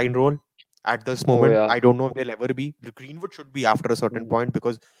number 9 role at this Oh moment. yeah. I don't know if they'll ever be. Greenwood should be after a certain Mm. point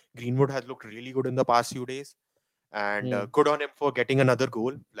because Greenwood has looked really good in the past few days, and Mm. good on him for getting another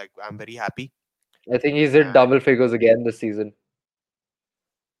goal. Like I'm very happy. I think he's hit And double figures again this season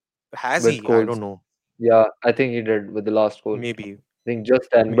has with he? I goals. don't know. Yeah, I think he did with the last goal. I Maybe, think just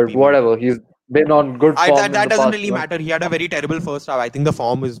 10, but maybe. whatever. He's been on good I form in that the doesn't past really month. matter. He had a very terrible first half. I think the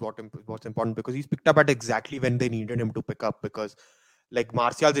form is what's important because he's picked up at exactly when they needed him to pick up. Because like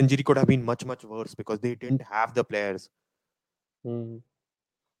Martial's injury could have been much worse because they didn't have the players. Mm.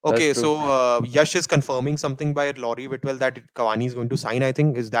 That's Okay, true. so Yash is confirming something by Laurie Whitwell that Cavani is going to sign. I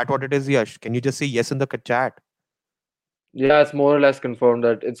think is that what it is, Yash? Can you just say yes in the chat? Yeah, it's more or less confirmed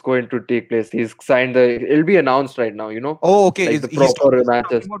that it's going to take place. He's signed it'll be announced right now, Oh, okay. like Is the proper is he matches.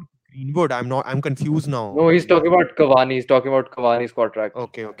 talking about Greenwood? I'm not. I'm confused now. No, he's talking about Cavani. He's talking about Cavani's contract,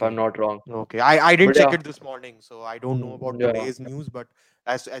 Okay, if I'm okay. not wrong. Okay, I didn't But check yeah, it this morning, so I don't know about yeah, today's news. But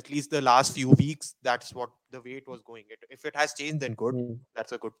as at least the last few weeks, that's what the way it was going. If it has changed, then good. mm,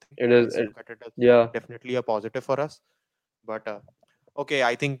 That's a good thing. it I is. look at it as Yeah, definitely a positive for us. But okay,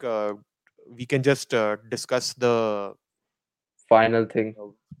 I think we can just discuss final thing,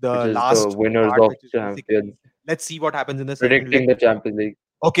 which the is the last winners part, of which is Champions, basically let's see what happens in the second leg. predicting the Champions League.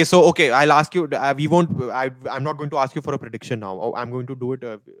 Okay, so okay, I'll ask you. We won't. I'm not going to ask you for a prediction now. Oh, I'm going to do it.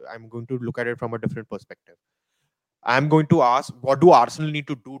 I'm going to look at it from a different perspective. I'm going to ask, what do Arsenal need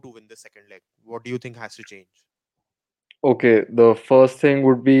to do to win the second leg? What do you think has to change? Okay, the first thing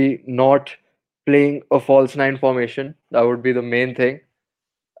would be not playing a false nine formation. That would be the main thing.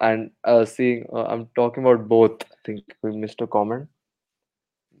 And seeing, I'm talking about both. I think we missed a comment.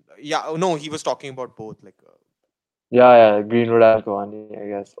 Yeah, no, he was talking about both. Like, Yeah, yeah, Greenwood and Cavani, I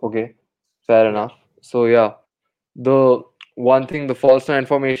guess. Okay, fair enough. yeah. So yeah, the one thing, the false nine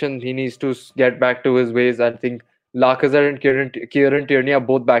formation, he needs to get back to his ways. I think Lacazette and Kieran Tierney are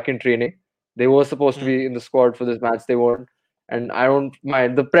both back in training. They were supposed to Hmm. be in the squad for this match. They weren't, and I don't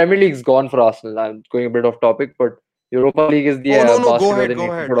mind. The Premier League's gone for Arsenal. I'm going a bit off topic, but Europa League is the Oh no, no, basket where they go need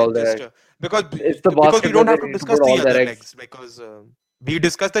to ahead. put all Like their just eggs. because It's the because we basket where don't they have to need to discuss put the all their other eggs. legs because we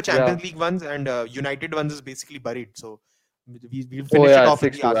discussed the Yeah. Champions League ones and United ones is basically buried. So we'll Oh finish it yeah, off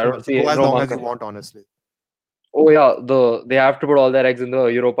with 6-2. the I Arsenal don't one. So see go it. as No long man as you can. want, honestly. Oh yeah, they have to put all their eggs in the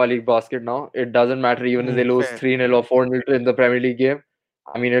Europa League basket now. It doesn't matter even if they lose Fair. 3-0 or 4-0 in the Premier League game.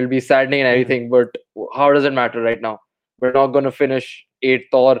 I mean, it'll be saddening and Hmm. everything, but how does it matter right now? We're not going to finish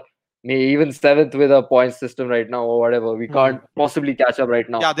 8th or maybe even 7th with a point system right now or whatever. We Hmm. can't possibly catch up right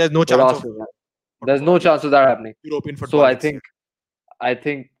now Yeah, there's no with chance of Arsenal. There's no football. chance of that happening. European So football. I Let's say.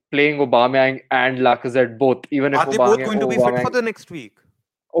 think playing Aubameyang and Lacazette both, even if Are they both going to be fit for Aubameyang the next week?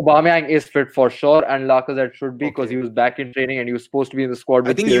 Aubameyang is fit for sure, and Lacazette should be because Okay. he was back in training and he was supposed to be in the squad I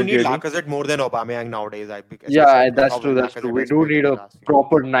with think you Kieran need Tierney. Lacazette more than Aubameyang nowadays. Yeah, Especially after that's how true. well That's true. Lacazette We has do played need in the a last few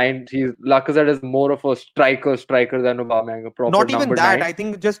proper months. nine. Lacazette is more of a striker than Aubameyang, a proper Not even number that. 9. I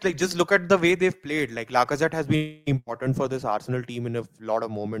think just look at the way they've played. Like Lacazette has been important for this Arsenal team in a lot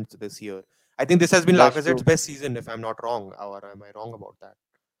of moments this year. I think this has been That's Lacazette's true. best season, if I'm not wrong. Or am I wrong about that?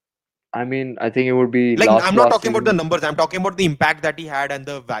 I mean, I think it would be Like I'm not last talking about the season. numbers. I'm talking about the impact that he had and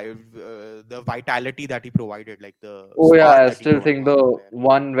the vitality that he provided, like the Oh yeah, spark I that he still provided think as a the player.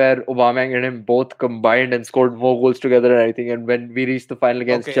 one where Aubameyang and him both combined and scored more goals together and everything, and when we reached the final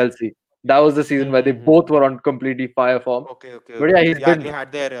against Okay. Chelsea, that was the season where they both were on completely fire form. Okay. But yeah, he's Yeah, they been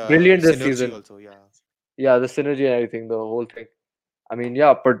had their brilliant this synergy season. also. Yeah. Yeah, the synergy and everything, the whole thing. I mean,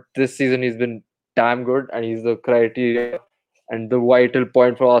 yeah, but this season he's been damn good, and he's the criteria and the vital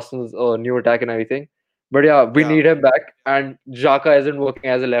point for Arsenal's new attack and everything. But yeah, we Yeah. need him back, and Xhaka isn't working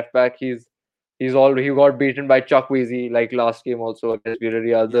as a left back. He got beaten by Chukwueze like last game also against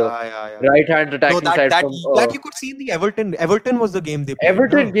Villarreal, the Yeah. right hand No, attacking side from that you could see in the Everton. Everton was the game they played.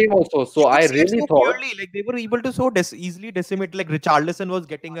 Everton No? game also. So You could I see it really so thought clearly. Like they were able to so easily decimate. Like Richarlison was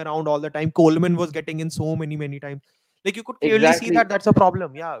getting around all the time. Coleman was getting in so many times. Like you could clearly see exactly, that that's a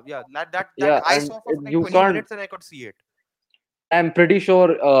problem. Yeah. That yeah, I and saw for like you 20 can't. minutes and I could see it. I'm pretty sure.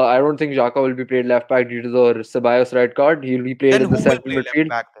 I don't think Xhaka will be played left back due to the Ceballos red card. He'll be played Then in the who will central play left midfield.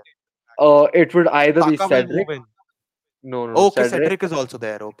 back then? It would either be Saka will Cedric. move in. No, Okay, Cedric. Cedric is also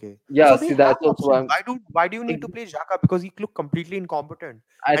there. Okay, Yeah, so they see, have that's also. options. Why do you need to play Xhaka? Because he looked completely incompetent,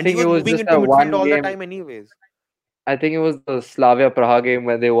 I and he think it was was moving just into that midfield one all the game. time, anyways. I think it was the Slavia Praha game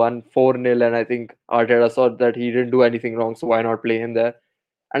when they won 4-0, and I think Arteta thought that he didn't do anything wrong, so why not play him there?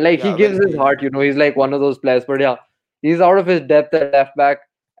 And like he Yeah, well, gives his heart, he's like one of those players. But yeah, he's out of his depth at left back,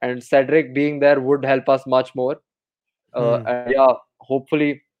 and Cedric being there would help us much more. And yeah,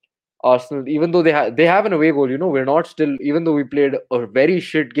 hopefully Arsenal, even though they have an away goal, we're not still. Even though we played a very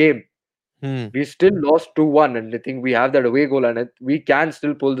shit game, we still lost 2-1, and I think we have that away goal, and we can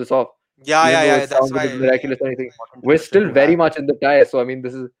still pull this off. Even though it That's sounds a why bit miraculous or anything, important we're discussion still to very have. much in the tie. So I mean,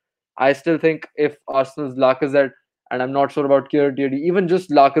 I still think if Arsenal's Lacazette, and I'm not sure about Kieran Tierney, even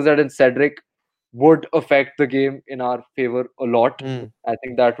just Lacazette and Cedric would affect the game in our favor a lot. I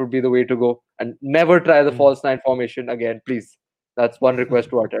think that would be the way to go, and never try the false nine formation again, please. That's one request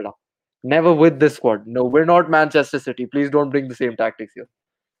to Arteta. Never with this squad. No, we're not Manchester City. Please don't bring the same tactics here.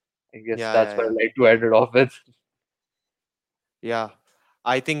 I guess that's what I'd like to end it off with. Yeah,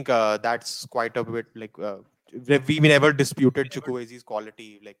 I think that's quite a bit like we never disputed Chukwueze's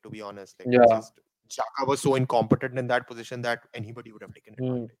quality. Like to be honest, like Yeah. just Xhaka was so incompetent in that position that anybody would have taken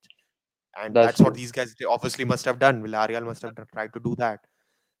advantage. And That's that's what true. these guys obviously must have done. Villarreal must have tried to do that.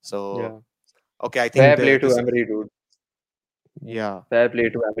 So Yeah. okay, I Fair think play to this Emery, dude. yeah. Fair play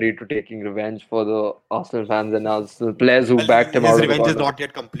to Emery to taking revenge for the Arsenal fans and us, the players who Well, backed him his out of the revenge is corner. not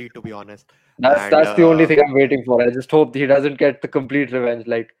yet complete, to be honest. That's And that's the only thing I'm waiting for. I just hope he doesn't get the complete revenge.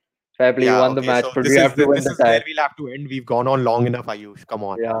 Like, fair play, you yeah, won the okay. match, So but we have to win this the is where tie. we'll have to end. We've gone on long enough, Ayush. Come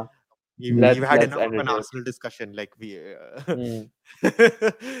on. Yeah. We've had Let's enough end of it an here. Arsenal discussion. Like we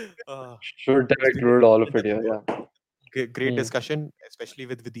Should it's have been ruled all of it's it been here. Yeah. a great discussion, especially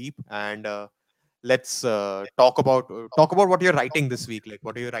with Videep. And let's talk about what you're writing this week. Like,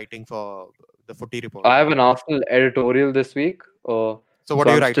 what are you writing for the Footy Report? I have an Arsenal editorial this week. So So what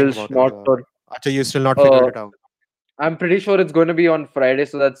are you I'm writing still about? not sure. Actually, you still not figured it out. I'm pretty sure it's going to be on Friday,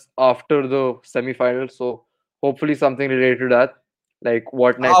 so that's after the semi-final. So hopefully something related to that, like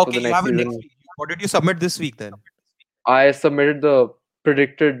what next for Okay, the you next have it next season. week. What did you submit this week then? I submitted the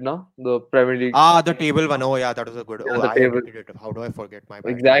predicted, the Premier League. The table one. Oh yeah, that was a good. Yeah, Oh, the I table. edited it. How do I forget? My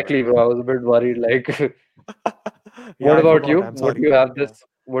bad. Exactly, bro. I was a bit worried. Like, Yeah, what I about forgot. you? I'm What sorry. do you have this?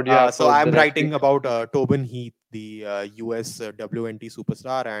 What do you have So for I'm the next week? writing about Tobin Heath, the US WNT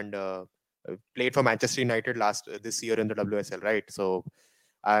superstar, and played for Manchester United this year in the WSL, right? So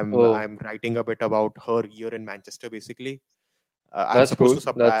I'm Oh, writing a bit about her year in Manchester, basically. I'm That's supposed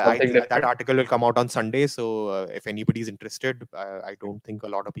cool. to That's something that different. article will come out on Sunday. So if anybody's interested, I don't think a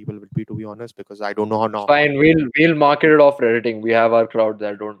lot of people will be, to be honest, because I don't know how It's now. fine. We'll market it off Redditing. We have our crowd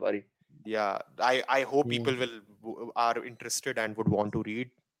there. Don't worry. Yeah, I hope Hmm. people are interested and would want to read.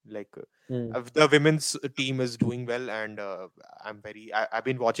 Like Hmm. the women's team is doing well, and I've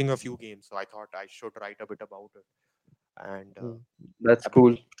been watching a few games, so I thought I should write a bit about it. And Hmm. That's I mean,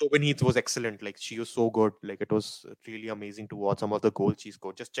 cool. Tobin Heath was excellent. Like she was so good. Like it was really amazing to watch some of the goals she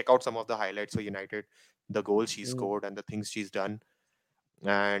scored. Just check out some of the highlights for United, the goals she Hmm. scored and the things she's done.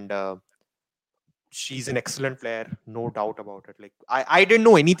 And she's an excellent player, no doubt about it. Like I didn't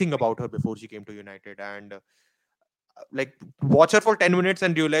know anything about her before she came to United, and like watch her for 10 minutes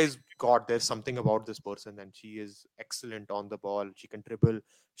and realize, God, there's something about this person, and she is excellent on the ball. She can dribble.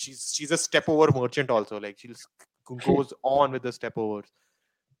 She's a step over merchant also. Like goes on with the step overs,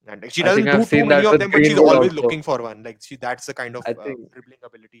 and like, she I think doesn't I've do too seen many that of with them, but she's Greenwood always also. looking for one. Like that's the kind of I think dribbling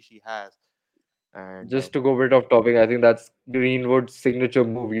ability she has. And just to go bit off topic, I think that's Greenwood's signature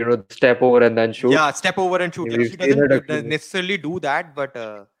move. You know, the step over and then shoot. yeah, step over and shoot. Like We've she seen doesn't it a few. necessarily do that,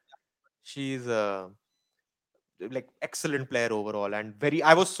 but she's like excellent player overall, and very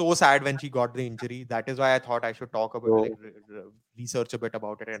I was so sad when she got the injury. That is why I thought I should talk about, like So research a bit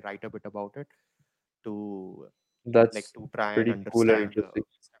about it and write a bit about it to that's try and pretty cool and understand interesting.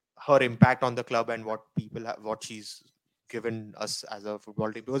 her impact on the club and what she's given us as a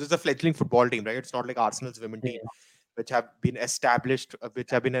football team, because it's a fledgling football team, right? It's not like Arsenal's women team, Hmm. which have been established, which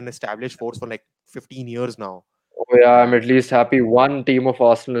have been an established force for like 15 years now. Oh yeah, I'm at And least happy one team of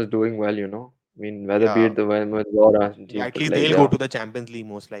Arsenal is doing well, you know. I mean, whether be yeah, it the women's or Arsenal yeah, team, at but least like, they'll go yeah, to the Champions League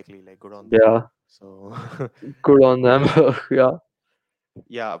most likely. Like good on them. yeah, So good on them. Yeah.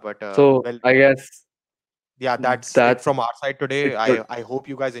 yeah, but So well, I guess yeah, that's it that's from our side it today. for. I hope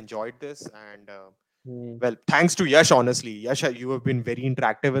you guys enjoyed this, and Hmm. well, thanks to Yash. Honestly, Yash, you have been very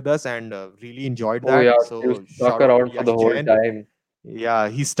interactive with us, and really enjoyed Oh that. yeah, you So stuck shout out to around for Yash the whole Jain. time. Yeah,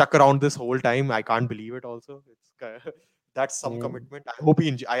 he stuck around this whole time. I can't believe it. Also, that's some Hmm. commitment. I hope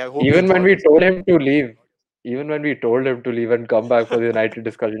you Even when enjoyed we this told episode. him to leave, even when we told him to leave and come back for the United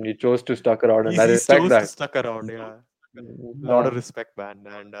discussion, he chose to stuck around, and I He respect chose to that. stuck around. Yeah, lot Yeah. of respect, man.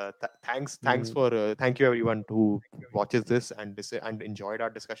 And thanks Hmm. for thank you everyone who watches this and and enjoyed our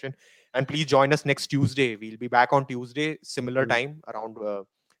discussion. And please join us next Tuesday. We'll be back on Tuesday, similar Hmm. time, around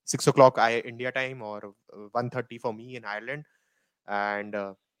 6 o'clock India time, or 1:30 for me in Ireland. And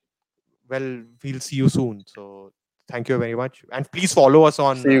well, we'll see you soon. So thank you very much, and please follow us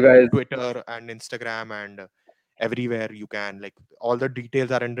on See you guys. Twitter and Instagram and everywhere you can. Like all the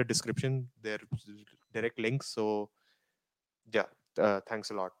details are in the description. They're direct links. So yeah,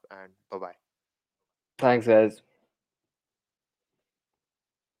 thanks a lot, and bye bye. Thanks, guys.